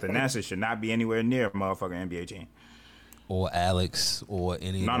 Because the Nasa should not be anywhere near a motherfucking NBA team. Or Alex, or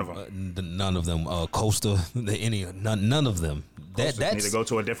any None of them. None of them. Costa, none of them. Need That's to go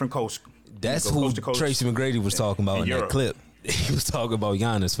to a different coast. That's Go who coast to coast. Tracy McGrady was talking about in Europe. that clip. He was talking about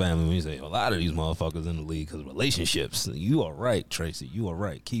Giannis' family. He said a lot of these motherfuckers in the league because of relationships. You are right, Tracy. You are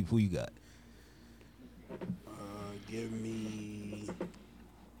right. Keith, who you got? Give me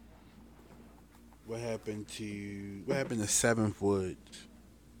what happened to Seventh Woods.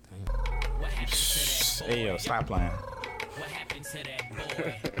 What happened to that boy? Hey, yo, stop playing. What happened to that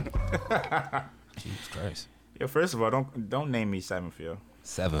boy? Jesus Christ. Yo, first of all, don't name me seventh, yo.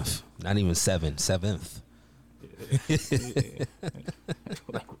 Seventh. Not even seven. Seventh.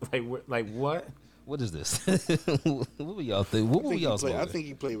 like what? What is this? What were y'all think? What were y'all I smoking? think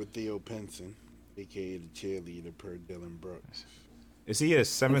he played with Theo Pinson, aka the cheerleader per Dylan Brooks. Is he a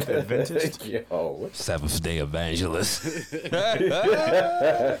Seventh Adventist? Yo, what? Seventh Day Evangelist.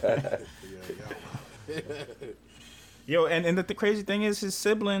 Yo, and the crazy thing is his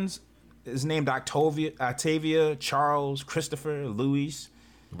siblings is named Octavia, Charles, Christopher, Louis,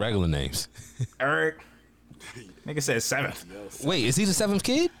 Regular names. Eric. Nigga said seventh. Wait, is he the seventh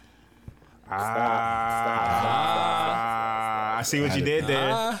kid? I see what you did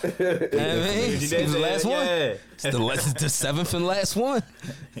there. I mean, You he did was the there, last one. yeah. It's the seventh and last one.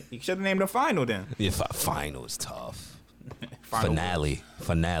 You should have named the final then. Yeah, final is tough. Final.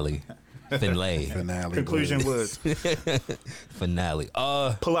 Finale. Finlay. Finale. Conclusion Woods. Woods. Finale.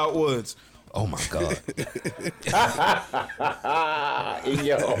 Pull out Woods. Oh my God.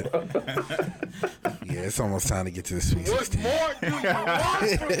 Yo. Yeah, it's almost time to get to the Sweet 16.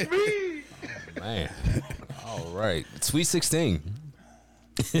 Man. All right. Sweet 16.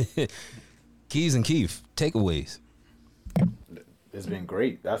 Keys and Keith, takeaways. It's been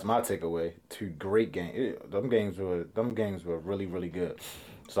great. That's my takeaway. Two great games. Them games were really, really good.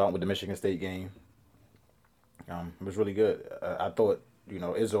 Starting with the Michigan State game. It was really good. I thought,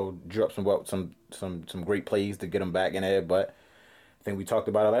 Izzo drew up some great plays to get him back in there, but I think we talked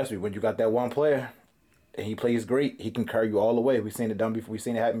about it last week. When you got that one player and he plays great, he can carry you all the way. We've seen it done before. We've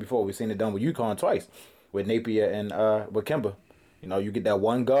seen it happen before. We've seen it done with UConn twice, with Napier and with Kemba. You get that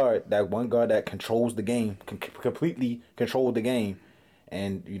one guard that controls the game, can completely control the game,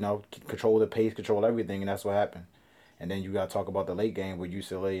 and control the pace, control everything, and that's what happened. And then you got to talk about the late game with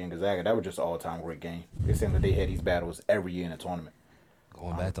UCLA and Gonzaga. That was just an all-time great game. It seemed like they had these battles every year in the tournament.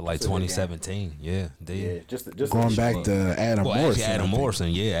 Going back to like 2017. Yeah. Just Going back to Adam Morrison. Adam Morrison.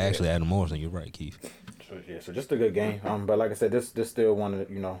 Yeah, actually Adam Morrison. You're right, Keith. So just a good game. But like I said, this still one of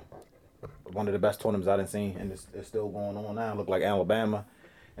the best tournaments I've seen, and it's still going on now. Look like Alabama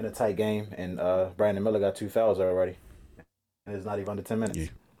in a tight game, and Brandon Miller got 2 fouls already, and it's not even under 10 minutes. Yeah.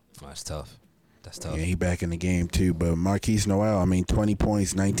 That's tough. Yeah, he back in the game too. But Marquise Noel, 20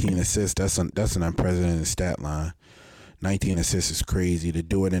 points, 19 assists. That's an unprecedented stat line. 19 assists is crazy. To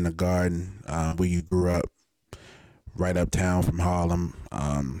do it in the Garden, where you grew up, right uptown from Harlem,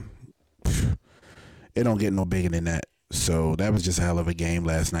 it don't get no bigger than that. So that was just a hell of a game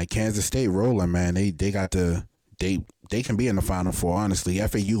last night. Kansas State rolling, man. They can be in the Final Four. Honestly,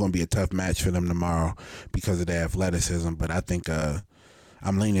 FAU gonna be a tough match for them tomorrow because of their athleticism. But I think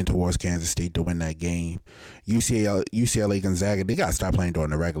I'm leaning towards Kansas State to win that game. UCLA, Gonzaga, they gotta stop playing during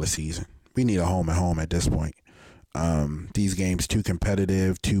the regular season. We need a home and home at this point. These games too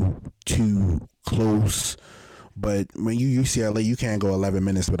competitive, too close. But when you UCLA, you can't go 11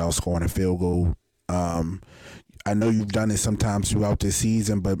 minutes without scoring a field goal. I know you've done it sometimes throughout this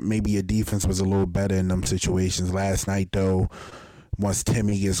season, but maybe your defense was a little better in them situations. Last night, though, once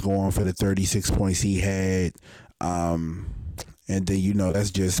Timmy gets going for the 36 points he had, and then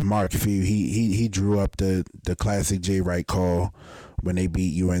that's just Mark Few. He drew up the classic Jay Wright call when they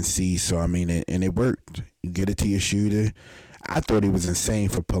beat UNC. So I mean, and it worked. You get it to your shooter. I thought he was insane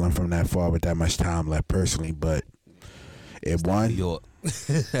for pulling from that far with that much time left, personally, but it won. York.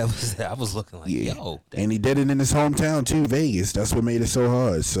 I was looking like, yo. And he did it in his hometown too, Vegas. That's what made it so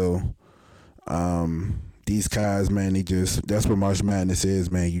hard. So, these guys, man, that's what March Madness is,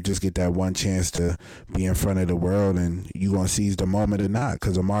 man. You just get that one chance to be in front of the world, and you gonna seize the moment or not.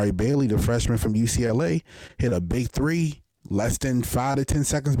 Because Amari Bailey, the freshman from UCLA, hit a big three less than 5 to 10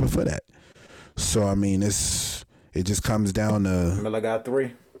 seconds before that. So I mean, it just comes down to Miller got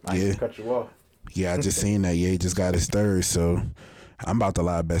 3. I ain't cut you off. Yeah, I just seen that. Yeah, he just got his third. So I'm about to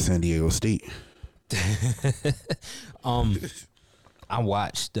lie bet San Diego State. I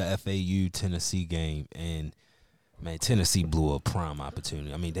watched the FAU Tennessee game, and man, Tennessee blew a prime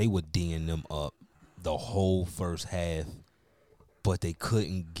opportunity. I mean, they were D'ing them up the whole first half, but they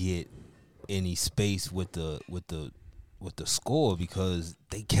couldn't get any space with the score because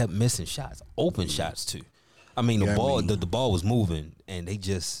they kept missing shots, open shots too. I mean, the ball was moving, and they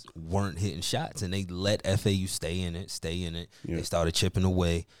just weren't hitting shots, and they let FAU stay in it. Yeah. They started chipping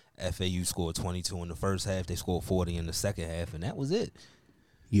away. FAU scored 22 in the first half. They scored 40 in the second half, and that was it.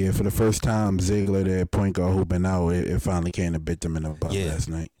 Yeah, for the first time, Ziegler, their point guard who been out, it finally came to bit them in the butt last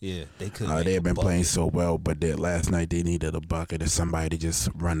night. Yeah, they couldn't. They had been playing so well, but last night they needed a bucket or somebody to just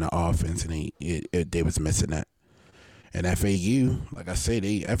run the offense, and they was missing that. And FAU, like I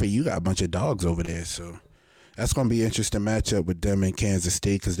say, FAU got a bunch of dogs over there, so that's going to be an interesting matchup with them in Kansas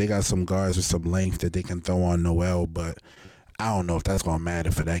State because they got some guards with some length that they can throw on Noel, but I don't know if that's going to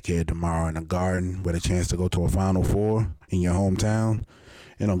matter for that kid tomorrow in the Garden with a chance to go to a Final Four in your hometown.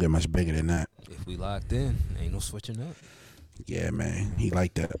 It don't get much bigger than that. If we locked in, ain't no switching up. Yeah, man. He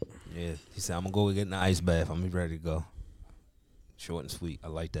like that. Yeah. He said, I'm going to go get an ice bath. I'm ready to go. Short and sweet. I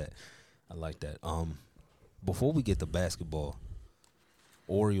like that. Before we get to basketball,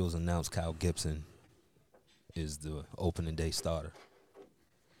 Orioles announced Kyle Gibson is the opening day starter.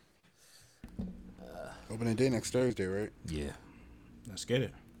 Opening day next Thursday, right? Yeah. Let's get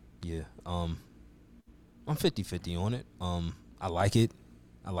it. Yeah. I'm 50-50 on it. I like it.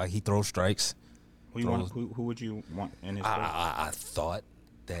 He throws strikes. Who would you want in his place? I thought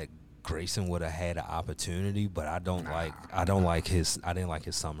that Grayson would have had an opportunity, but I didn't like his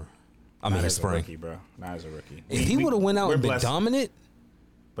summer. I mean his spring. Rookie, bro. Not as a rookie. If he would have went out and been dominant,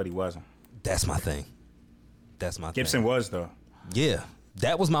 but he wasn't. That's my thing. Gibson was though. Yeah.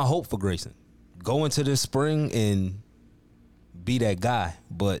 That was my hope for Grayson. Go into this spring and be that guy,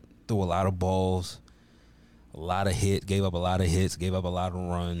 but threw a lot of balls, a lot of hits, gave up a lot of hits, gave up a lot of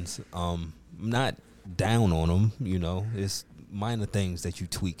runs. Not down on him, it's minor things that you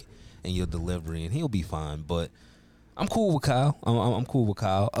tweak in your delivery, and he'll be fine. But I'm cool with Kyle. I'm cool with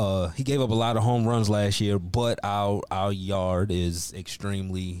Kyle. He gave up a lot of home runs last year, but our yard is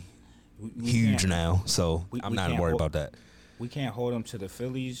extremely huge now, so I'm not worried about that. We can't hold him to the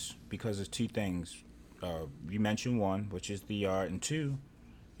Phillies because of two things. You mentioned one, which is the yard, and two,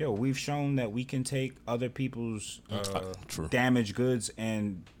 we've shown that we can take other people's damaged goods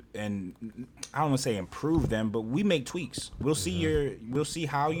and I don't want to say improve them, but we make tweaks. We'll see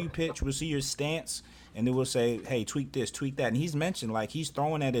how you pitch, we'll see your stance, and then we'll say, hey, tweak this, tweak that. And he's mentioned like he's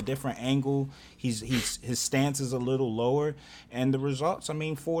throwing at a different angle. His stance is a little lower, and the results. I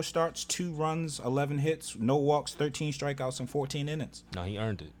mean, 4 starts, 2 runs, 11 hits, no walks, 13 strikeouts in 14 innings. No, he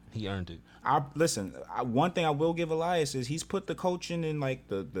earned it. One thing I will give Elias is he's put the coaching and like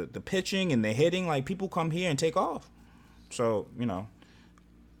the pitching and the hitting. Like people come here and take off. So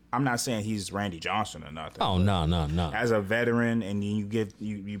I'm not saying he's Randy Johnson or nothing. Oh no. As a veteran, and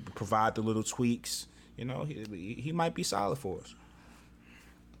you provide the little tweaks. He might be solid for us.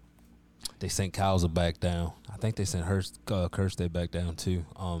 They sent Cowser back down. I think they sent Kerstead back down too.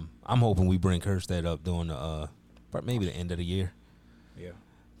 I'm hoping we bring Kerstead up during the maybe the end of the year. Yeah.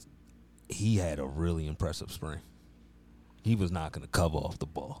 He had a really impressive spring. He was knocking the cover off the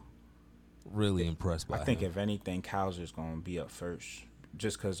ball. Really impressed by him. I think if anything, Cowser's going to be up first,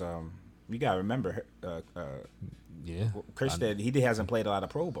 just because you got to remember. Yeah, Kerstead, he hasn't played a lot of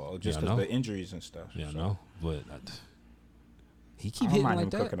pro ball just because of the injuries and stuff. Yeah, so. I know, but he keep I hitting mind like him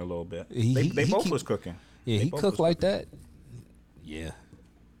that. Cooking a little bit. They both was cooking. Yeah, he cooked like that. Yeah,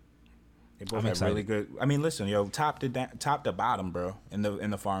 they both had really good. I mean, listen, top to bottom, bro, in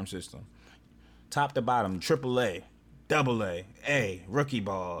the farm system, top to bottom, AAA, AA, rookie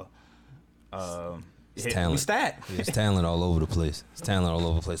ball, It's talent. We stat. Yeah, it's talent all over the place.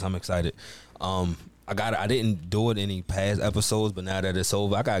 I'm excited. I didn't do it any past episodes, but now that it's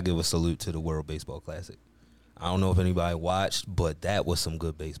over, I gotta give a salute to the World Baseball Classic. I don't know if anybody watched, but that was some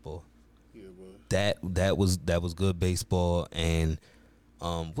good baseball. Yeah, that was good baseball. And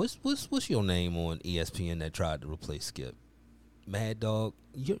what's your name on ESPN that tried to replace Skip? Mad Dog.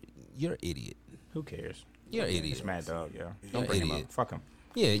 You're an idiot. Who cares? You're an idiot. It's Mad Dog, yeah. You're Don't an bring him idiot. up. Fuck him.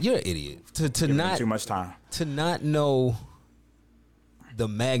 Yeah, you're an idiot. To not too much time. To not know the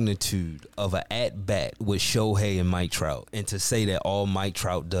magnitude of an at bat with Shohei and Mike Trout, and to say that all Mike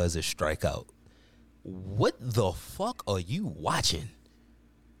Trout does is strike out. What the fuck are you watching?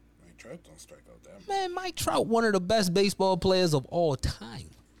 Mike Trout don't strike out that much. Man, Mike Trout, one of the best baseball players of all time.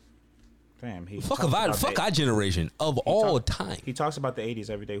 Damn, Fuck our generation of all time. He talks about the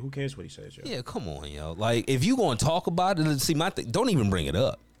 80s every day. Who cares what he says, yo? Yeah, come on, yo. Like, if you gonna talk about it, see my thing. Don't even bring it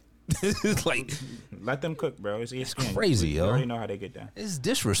up. It's like, let them cook, bro. It's ESPN. crazy, You yo. already know how they get down. It's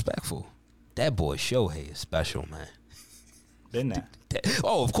disrespectful. That boy Shohei is special, man. Been that.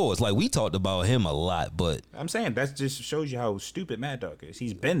 Oh, of course. Like, we talked about him a lot, but I'm saying that just shows you how stupid Mad Dog is.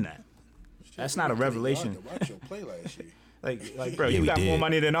 He's been that. That's not a revelation. Watch your play last year. Like, bro, Yeah, you we got more did.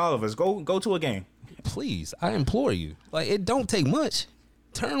 money than all of us. Go to a game. please, I implore you. Like, it don't take much.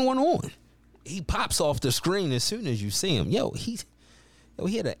 Turn one on. He pops off the screen as soon as you see him. He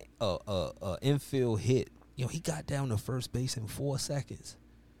had a infield hit. He got down to first base in 4 seconds.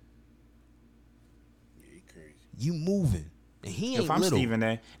 Yeah, he crazy. You moving. And he ain't If I'm little.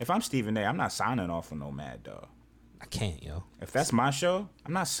 Stephen A, I'm not signing off on no Mad Dog. I can't, yo. If that's my show,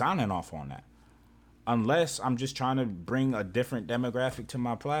 I'm not signing off on that. Unless I'm just trying to bring a different demographic to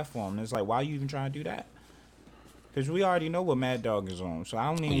my platform. And it's like, why are you even trying to do that? Because we already know what Mad Dog is on. So I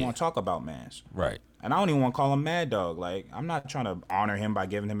don't even want to talk about Mans. Right. And I don't even want to call him Mad Dog. Like, I'm not trying to honor him by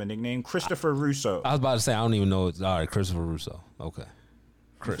giving him a nickname. Christopher Russo. I was about to say, I don't even know. All right, Christopher Russo. Okay.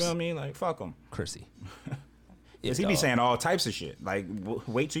 You feel me? Like, fuck him. Chrissy. Because he be saying all types of shit. Like,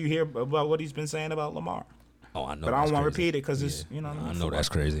 wait till you hear about what he's been saying about Lamar. Oh, I know. But I don't want to crazy. repeat it because it's, you know what I mean? I know that's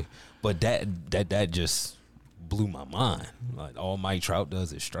crazy. But that just blew my mind. Like, all Mike Trout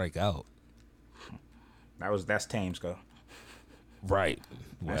does is strike out. That's tame, Scott. Right.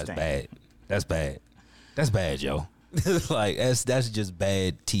 Well, That's that's tame. bad. That's bad. That's bad, yo. Like, that's just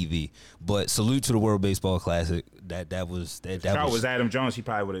bad TV. But salute to the World Baseball Classic. That was Trout was Adam Jones, he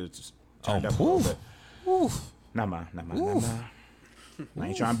probably would have just turned up a little bit. Not mine. I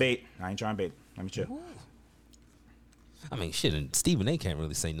ain't trying to bait. Let me chill. I mean, shit, and Stephen A. can't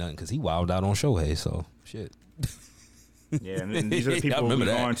really say nothing because he wilded out on Shohei, so shit. Yeah, and these are the I people remember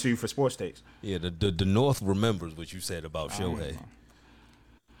we're that. going to for sports takes. Yeah, the North remembers what you said about Shohei.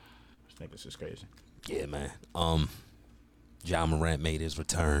 This nigga's just crazy. Yeah, man. John Morant made his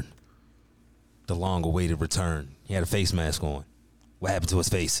return. The long-awaited return. He had a face mask on. What happened to his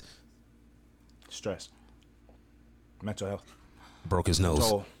face? Stress. Mental health. Broke his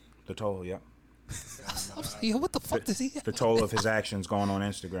nose. The toll, yep. I was like, yo, what the fuck does he have? The toll of his actions going on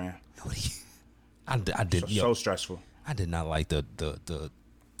Instagram. I did. So stressful. I did not like the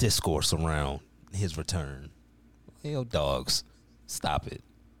discourse around his return. Yo, dogs, stop it.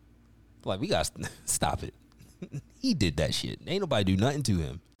 Like, we got to stop it. He did that shit. Ain't nobody do nothing to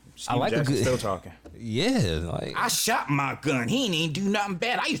him. Steve I like Jackson a good. still talking. Yeah, like I shot my gun. He ain't even do nothing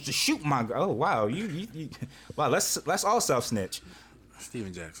bad. I used to shoot my gun. Oh wow, you wow. Let's all self snitch.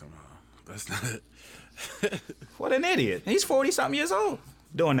 Steven Jackson, that's not it. What an idiot. He's 40-something years old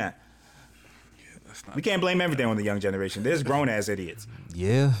doing that. Yeah, that's not We can't blame everything on the young generation. There's grown ass idiots.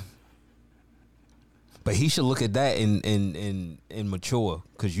 yeah. But he should look at that and mature,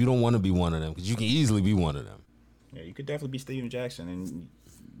 because you don't want to be one of them, because you can easily be one of them. Yeah, you could definitely be Steven Jackson, and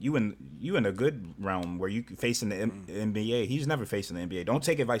you in a good realm where you facing the NBA. He's never facing the NBA. Don't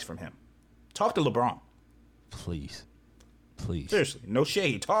take advice from him. Talk to LeBron. Please. Seriously, no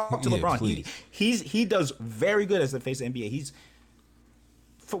shade. Talk to Yeah, LeBron. please. He does very good as the face of the NBA. He's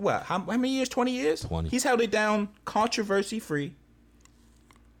for what? How many years? 20 years. 20. He's held it down, controversy free.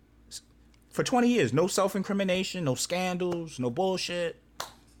 For 20 years, no self-incrimination, no scandals, no bullshit.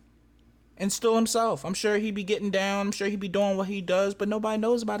 And still himself. I'm sure he be getting down. I'm sure he be doing what he does, but nobody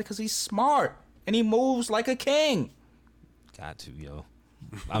knows about it because he's smart. And he moves like a king. Got to, yo.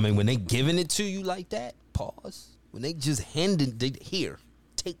 I mean, when they giving it to you like that, pause. When they just here,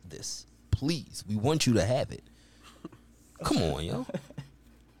 take this, please. We want you to have it. Come on, yo.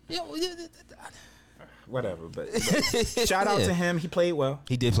 Whatever, but shout out to him. He played well.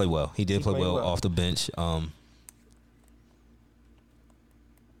 He did play well. He did play played well well. off the bench.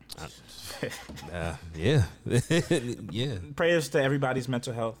 Yeah. Yeah. Prayers to everybody's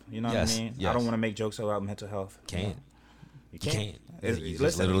mental health. You know what I Yes, mean? yes. I don't want to make jokes about mental health. Can't. You You can't. It's- You just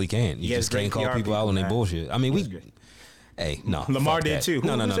listen, literally can't. You he has just can't great call PR people out on their man. bullshit. I mean, He's we. great. Hey, no. Lamar fuck did that. too.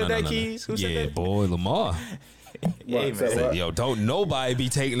 No, no, Who no, said no, that, no, no. Keys? Who said Yeah, that? boy, Lamar. Yeah, What, said man. what? Yo, don't nobody be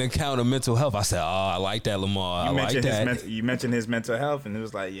taking account of mental health. I said, oh, I like that, Lamar. I like that. You mentioned his mental health, and it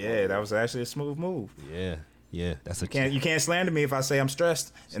was like, yeah, that was actually a smooth move. Yeah. That's a You can't slander me if I say I'm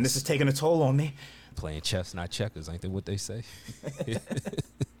stressed, and this is taking a toll on me. playing chess, not checkers. Ain't that what they say?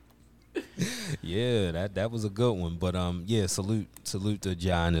 Yeah, that was a good one. But yeah, salute to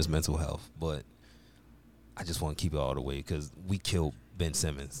Ja and his mental health. But I just want to keep it all the way because we killed Ben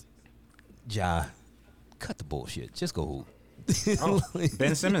Simmons. Ja, cut the bullshit. Just go hoop. Oh,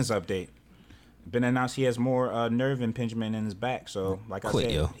 Ben Simmons update. Been announced he has more nerve impingement in his back. So, like Quit, I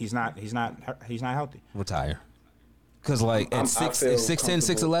said, yo. he's not healthy. Retire. Cause like at I feel 6'10",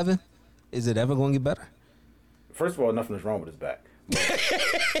 comfortable. 6'11", is it ever going to get better? First of all, nothing is wrong with his back.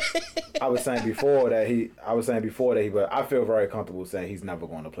 I was saying before that but I feel very comfortable saying he's never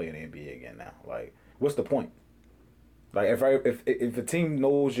going to play in the NBA again now. Like, what's the point? Like, if a team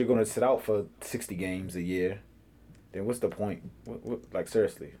knows you're going to sit out for 60 games a year, then what's the point? Like,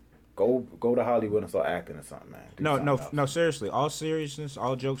 seriously, go to Hollywood and start acting or something, man. Do something else. No. Seriously, all seriousness,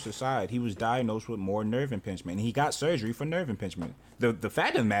 all jokes aside, he was diagnosed with more nerve impingement, and he got surgery for nerve impingement. The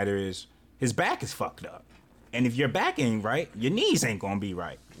fact of the matter is, his back is fucked up, and if your back ain't right, your knees ain't gonna be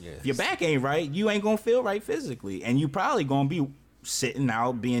right. Yes. If your back ain't right, you ain't gonna feel right physically, and you probably gonna be sitting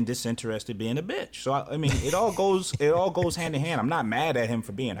out, being disinterested, being a bitch. So I mean, it all goes hand in hand. I'm not mad at him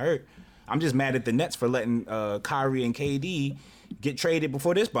for being hurt. I'm just mad at the Nets for letting Kyrie and KD get traded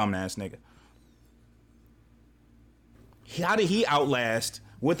before this bum ass nigga. How did he outlast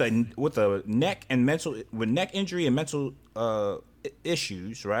with a neck injury and mental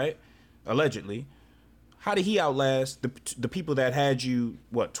issues, right? Allegedly. How did he outlast the people that had you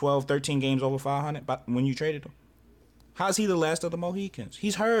 12, 13 games over 500 when you traded him? How's he the last of the Mohicans?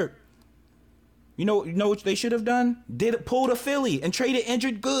 He's hurt. You know what they should have done? Pulled a Philly and traded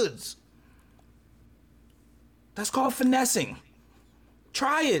injured goods. That's called finessing.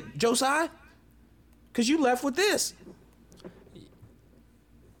 Try it, Josiah. Because you left with this.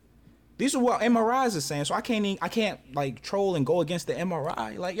 These are what MRIs are saying, so I can't like troll and go against the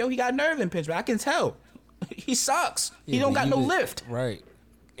MRI. Like, yo, he got nerve impingement. I can tell. He sucks. He don't got no lift. Right.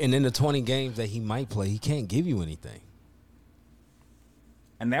 And in the 20 games that he might play, he can't give you anything.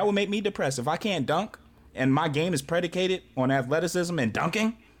 And that would make me depressed. If I can't dunk and my game is predicated on athleticism and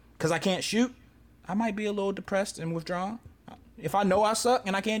dunking because I can't shoot, I might be a little depressed and withdrawn. If I know I suck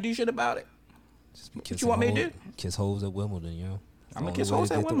and I can't do shit about it, what you want me to do? Kiss hoes at Wimbledon, yo. I'm going to kiss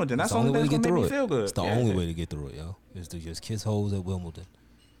hoes at Wimbledon. That's the only way to make me feel good. It's the only way to get through it, yo. Is to just kiss hoes at Wimbledon.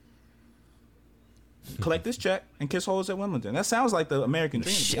 Collect this check and kiss hoes at Wimbledon. That sounds like the American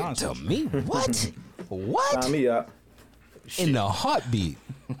dream, to be Shit honest to with you. me? What? What? Sign me up. In the heartbeat.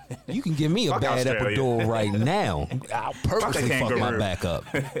 You can give me a Fuck bad Australia. epidural right now. I'll purposely Fuck a fuck my kangaroo. back up.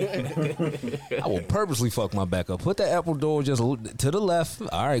 I will purposely fuck my back up. Put that epidural just to the left.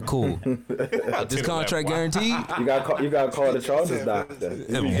 All right, cool. This contract guaranteed. You got to call the Chargers doctor.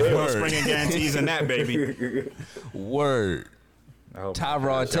 Word. Springing guarantees in that, baby. Word. Oh,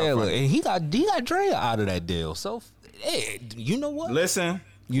 Tyrod Taylor. And he got Dre out of that deal. So, hey, you know what? Listen.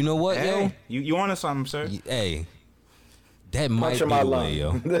 You know what, Hey, you wanted something, sir? Hey. That might Punch be in my the way,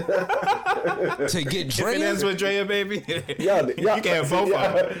 yo. To get If Dre. it ends with Drea, baby, Y'all, you can't vote for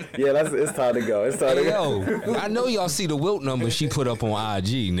him. Yeah, it's time to go. It's time to Hey, go. yo, I know y'all see the Wilt number she put up on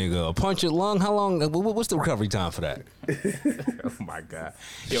IG, nigga. A punctured lung, how long? What's the recovery time for that? Oh, my God.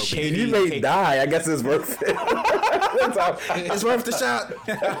 Yo, You may die. I guess it's worth it. It's worth the shot.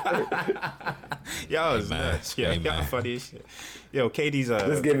 Y'all is nuts. Yo, Hey, y'all man. funny as shit. Yo, KD's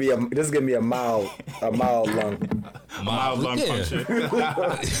Just give me a mild lung. mild lung Yeah.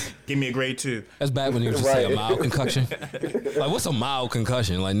 puncture. Give me a grade 2. That's bad when you just say a Right. mild concussion. Like, what's a mild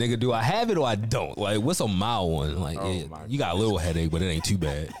concussion? Like, nigga, do I have it or I don't? Like, what's a mild one? Like, yeah, my you got a little headache, but it ain't too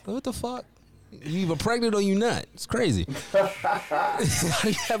bad. What the fuck? You either pregnant or you not. It's crazy. How do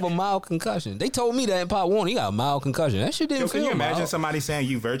you have a mild concussion? They told me that in Pop Warner. You got a mild concussion. That shit didn't Yo, feel can you imagine mild. somebody saying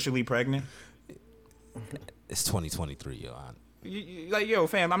you virtually pregnant? It's 2023, yo. Like, yo,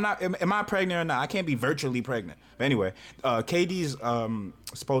 fam, I'm not. Am I pregnant or not? I can't be virtually pregnant. But anyway, KD's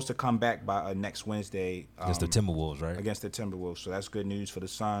supposed to come back by next Wednesday Against the Timberwolves, right? against the Timberwolves. So that's good news for the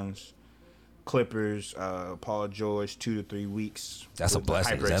Suns. Clippers, Paul George, 2 to 3 weeks. That's a with the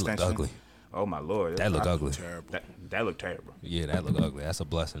blessing. That looked hyperextension. ugly. Oh my Lord, That looked ugly. That looked terrible. Yeah, that looked ugly. That's a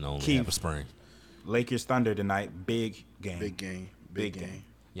blessing to only Keith. have a spring. Lakers Thunder tonight, big game. Big game. Big game.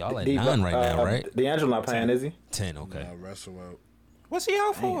 Y'all at 9 right now, right? D'Angelo not playing, is he? 10, okay. Russell out. What's he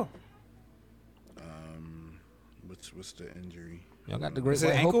out for? What's the injury? Y'all got the great Is it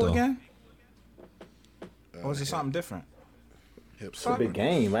white hope, ankle though. again? Or is it something different? Hip It's a big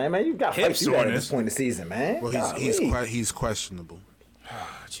game, man. Man, you got Hip fights you at soreness. this point in the season, man. Well, he's questionable.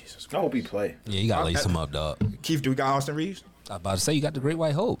 Jesus. I hope he play. Yeah, you got to lace him up, dog. Keith, do we got Austin Reeves? I was about to say, you got the great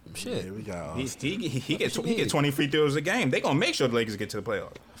white hope. Shit. Yeah, we got. He get 20 free throws a game. They gonna make sure the Lakers get to the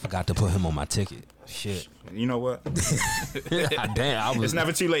playoffs. Forgot to put him on my ticket. Shit. You know what? Damn, I was. It's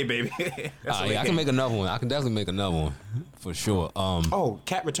never too late, baby. I can make another one. I can definitely make another one for sure. Oh,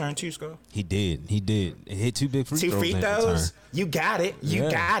 Cat returned too, Sco. He did. It hit 2 big free throws. 2 free in return. throws. You got it. You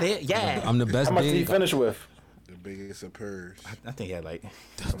Yeah. got it. Yeah. I'm the best How much did he big. finish with? The biggest of purrs. I think he had like.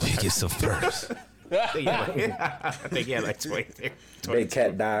 The biggest of first. I think he had like 20. Big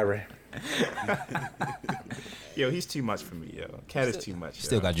Cat Diary. Yo, he's too much for me, yo. Cat is too much.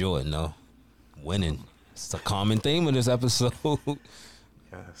 Still got Jordan though. Winning. It's a common theme in this episode.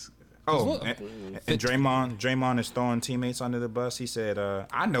 Yes. Oh, and Draymond is throwing teammates under the bus. He said,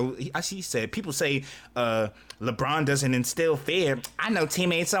 I know, he said, people say LeBron doesn't instill fear. I know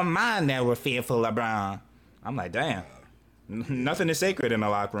teammates of mine that were fearful of LeBron. I'm like, damn. Nothing is sacred in the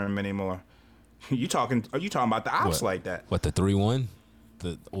locker room anymore. Are you talking about the ops like that? What, the 3-1?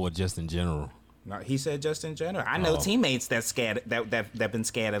 Or just in general? No, he said just in general. I know teammates that scared that been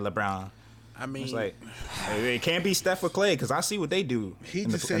scared of LeBron. I mean, It's like it can't be Steph or Clay because I see what they do. he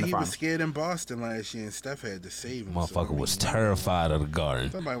just said he was scared in Boston last year, and Steph had to save him. Motherfucker was terrified of the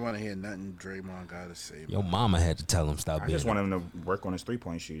Garden. Somebody want to hear nothing Draymond got to say. Your mama had to tell him stop I being. just want him to work on his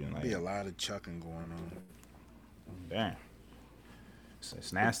 3-point shooting. Like, Be a lot of chucking going on. damn,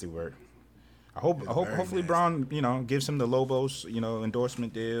 it's nasty work. Hopefully nasty. Braun, gives him the Lobos,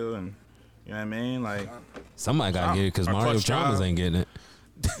 endorsement deal, and you know what I mean. Like, Somebody got to get it because Or Mario clutch Chalmers job. ain't getting it.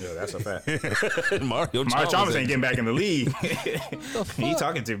 yeah, that's a fact. Mario Mario Chalmers ain't ain't getting back in the league. He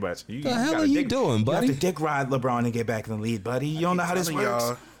talking too much. The hell are you doing, buddy? You have to dick ride LeBron and get back in the league, buddy. You don't know how this Telling works.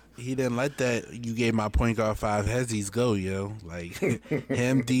 y'all, he didn't let that. You gave my point guard 5 hezzies go, yo. Like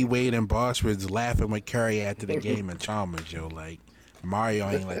him, D Wade, and Bosh was laughing with Curry after the game and Chalmers, yo. Like Mario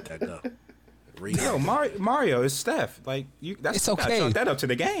ain't let that go. Yo, Mario is Steph. Like It's you gotta okay. chalk that up to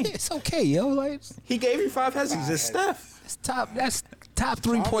the game. It's okay, yo. Like He gave you 5 hezzies. It's Steph. it's top. That's top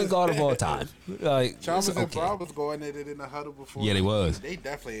 3-point guard of all time. Like Chalmers it's and okay. Brown was going at it in the huddle before. Yeah, they was. They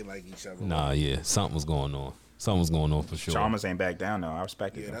definitely ain't like each other. Nah, yeah, something was going on. Something was going on for sure. Chalmers ain't back down though. I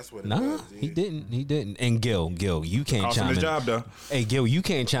respect it. Yeah, though. that's what it Nah, was. he didn't. And Gil, you can't Cost him chime his in. job though. Hey, Gil, you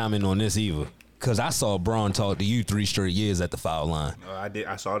can't chime in on this either. Cause I saw Braun talk to you 3 straight years at the foul line. I did.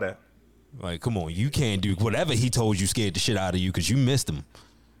 I saw that. Like, come on, you can't do whatever he told you scared the shit out of you because you missed him.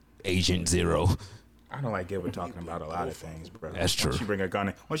 Agent Zero. I don't like Gilbert talking about a lot of things, bro. That's true. Once you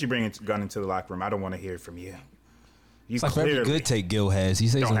bring a gun into the locker room, I don't want to hear it from you. You It's like for every clearly good take Gil has, he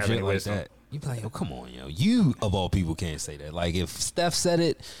says don't some have shit any like wisdom. that. You be like, yo, come on, yo. You, of all people, can't say that. Like, if Steph said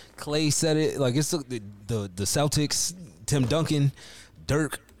it, Clay said it, like, it's the Celtics, Tim Duncan,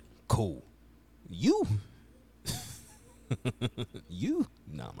 Dirk, cool. You? You?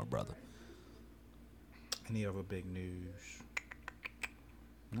 Nah, my brother. Any other big news?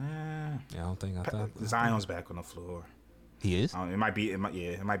 Nah. Yeah, I don't think I thought. Zion's back on the floor. He is? It might be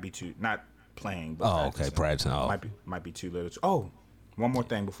too, not playing. But Oh, okay, practicing. practicing. Oh. Might be too little. Oh, one more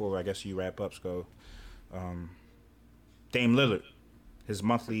thing before I guess you wrap up, Sco. Dame Lillard, his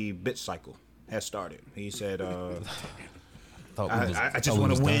monthly bitch cycle has started. He said, I just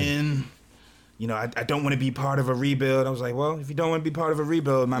want to win. You know, I don't want to be part of a rebuild. I was like, well, if you don't want to be part of a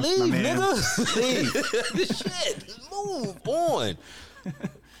rebuild, my man, nigga. leave. Shit, move on.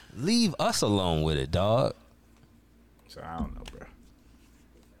 Leave us alone with it, dog. So I don't know, bro.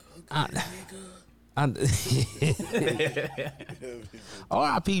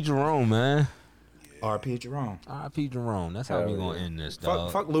 R.I.P. Jerome, man. R.P. Jerome. R.I.P. Jerome. That's how we gonna end this,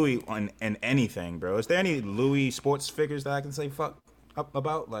 dog. Fuck Louis on anything, bro. Is there any Louis sports figures that I can say fuck up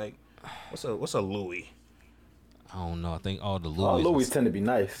about? Like, what's a Louis? I don't know. I think all the Louis. All Louis tend to be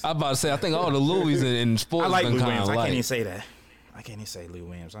nice. I'm about to say. I think all the Louis in sports I like been Lou kind Williams. of I like. can't even say that. I can't even say Lou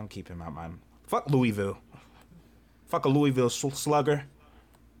Williams. I'm keeping my mind. Fuck Louisville. Fuck a Louisville slugger.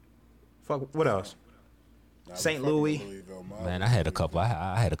 Fuck what else? St. Louis. Man, I had a couple.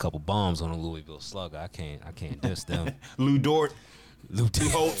 I had a couple bombs on a Louisville Slugger. I can't diss them. Lou Dort. Lou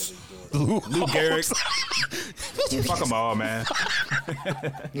Holtz. Lou Garrett. Fuck them all, man.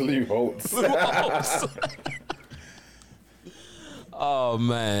 Lou Holtz. Oh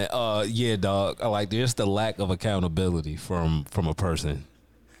man, yeah, dog. I like just the lack of accountability from a person,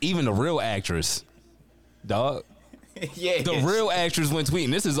 even a real actress, dog. Yeah. The real actress went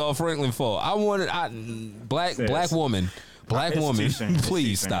tweeting. This is all Franklin's fault. Black woman. Black It's woman. too soon. It's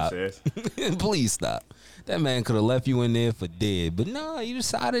Please too soon, stop. sis. Please stop. That man could have left you in there for dead. But no, you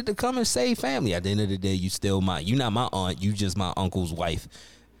decided to come and save family. At the end of the day, you not my aunt. You just my uncle's wife.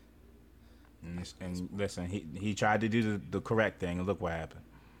 And listen, he tried to do the correct thing, and look what happened.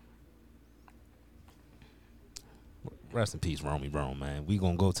 Rest in peace, Romy Rome, man. We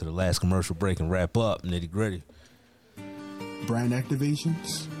gonna go to the last commercial break and wrap up. Nitty Gritty. Brand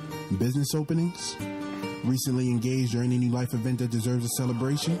activations, business openings, recently engaged or any new life event that deserves a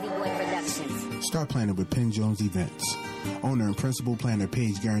celebration. Start planning with Penn Jones Events. Owner and principal planner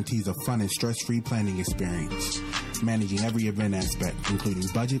Paige guarantees a fun and stress-free planning experience, managing every event aspect, including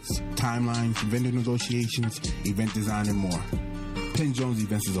budgets, timelines, vendor negotiations, event design, and more. Penn Jones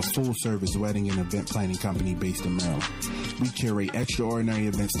Events is a full-service wedding and event planning company based in Maryland. We curate extraordinary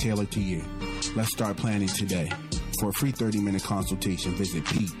events tailored to you. Let's start planning today. For a free 30-minute consultation, visit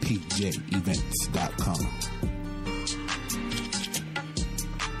ppjevents.com.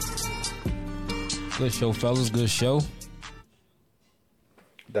 Good show, fellas. Good show.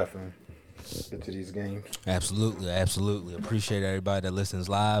 Definitely. Get to these games. Absolutely. Appreciate everybody that listens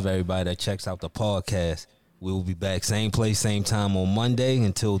live, everybody that checks out the podcast. We will be back same place, same time on Monday.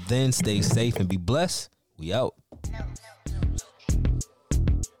 Until then, stay safe and be blessed. We out. No.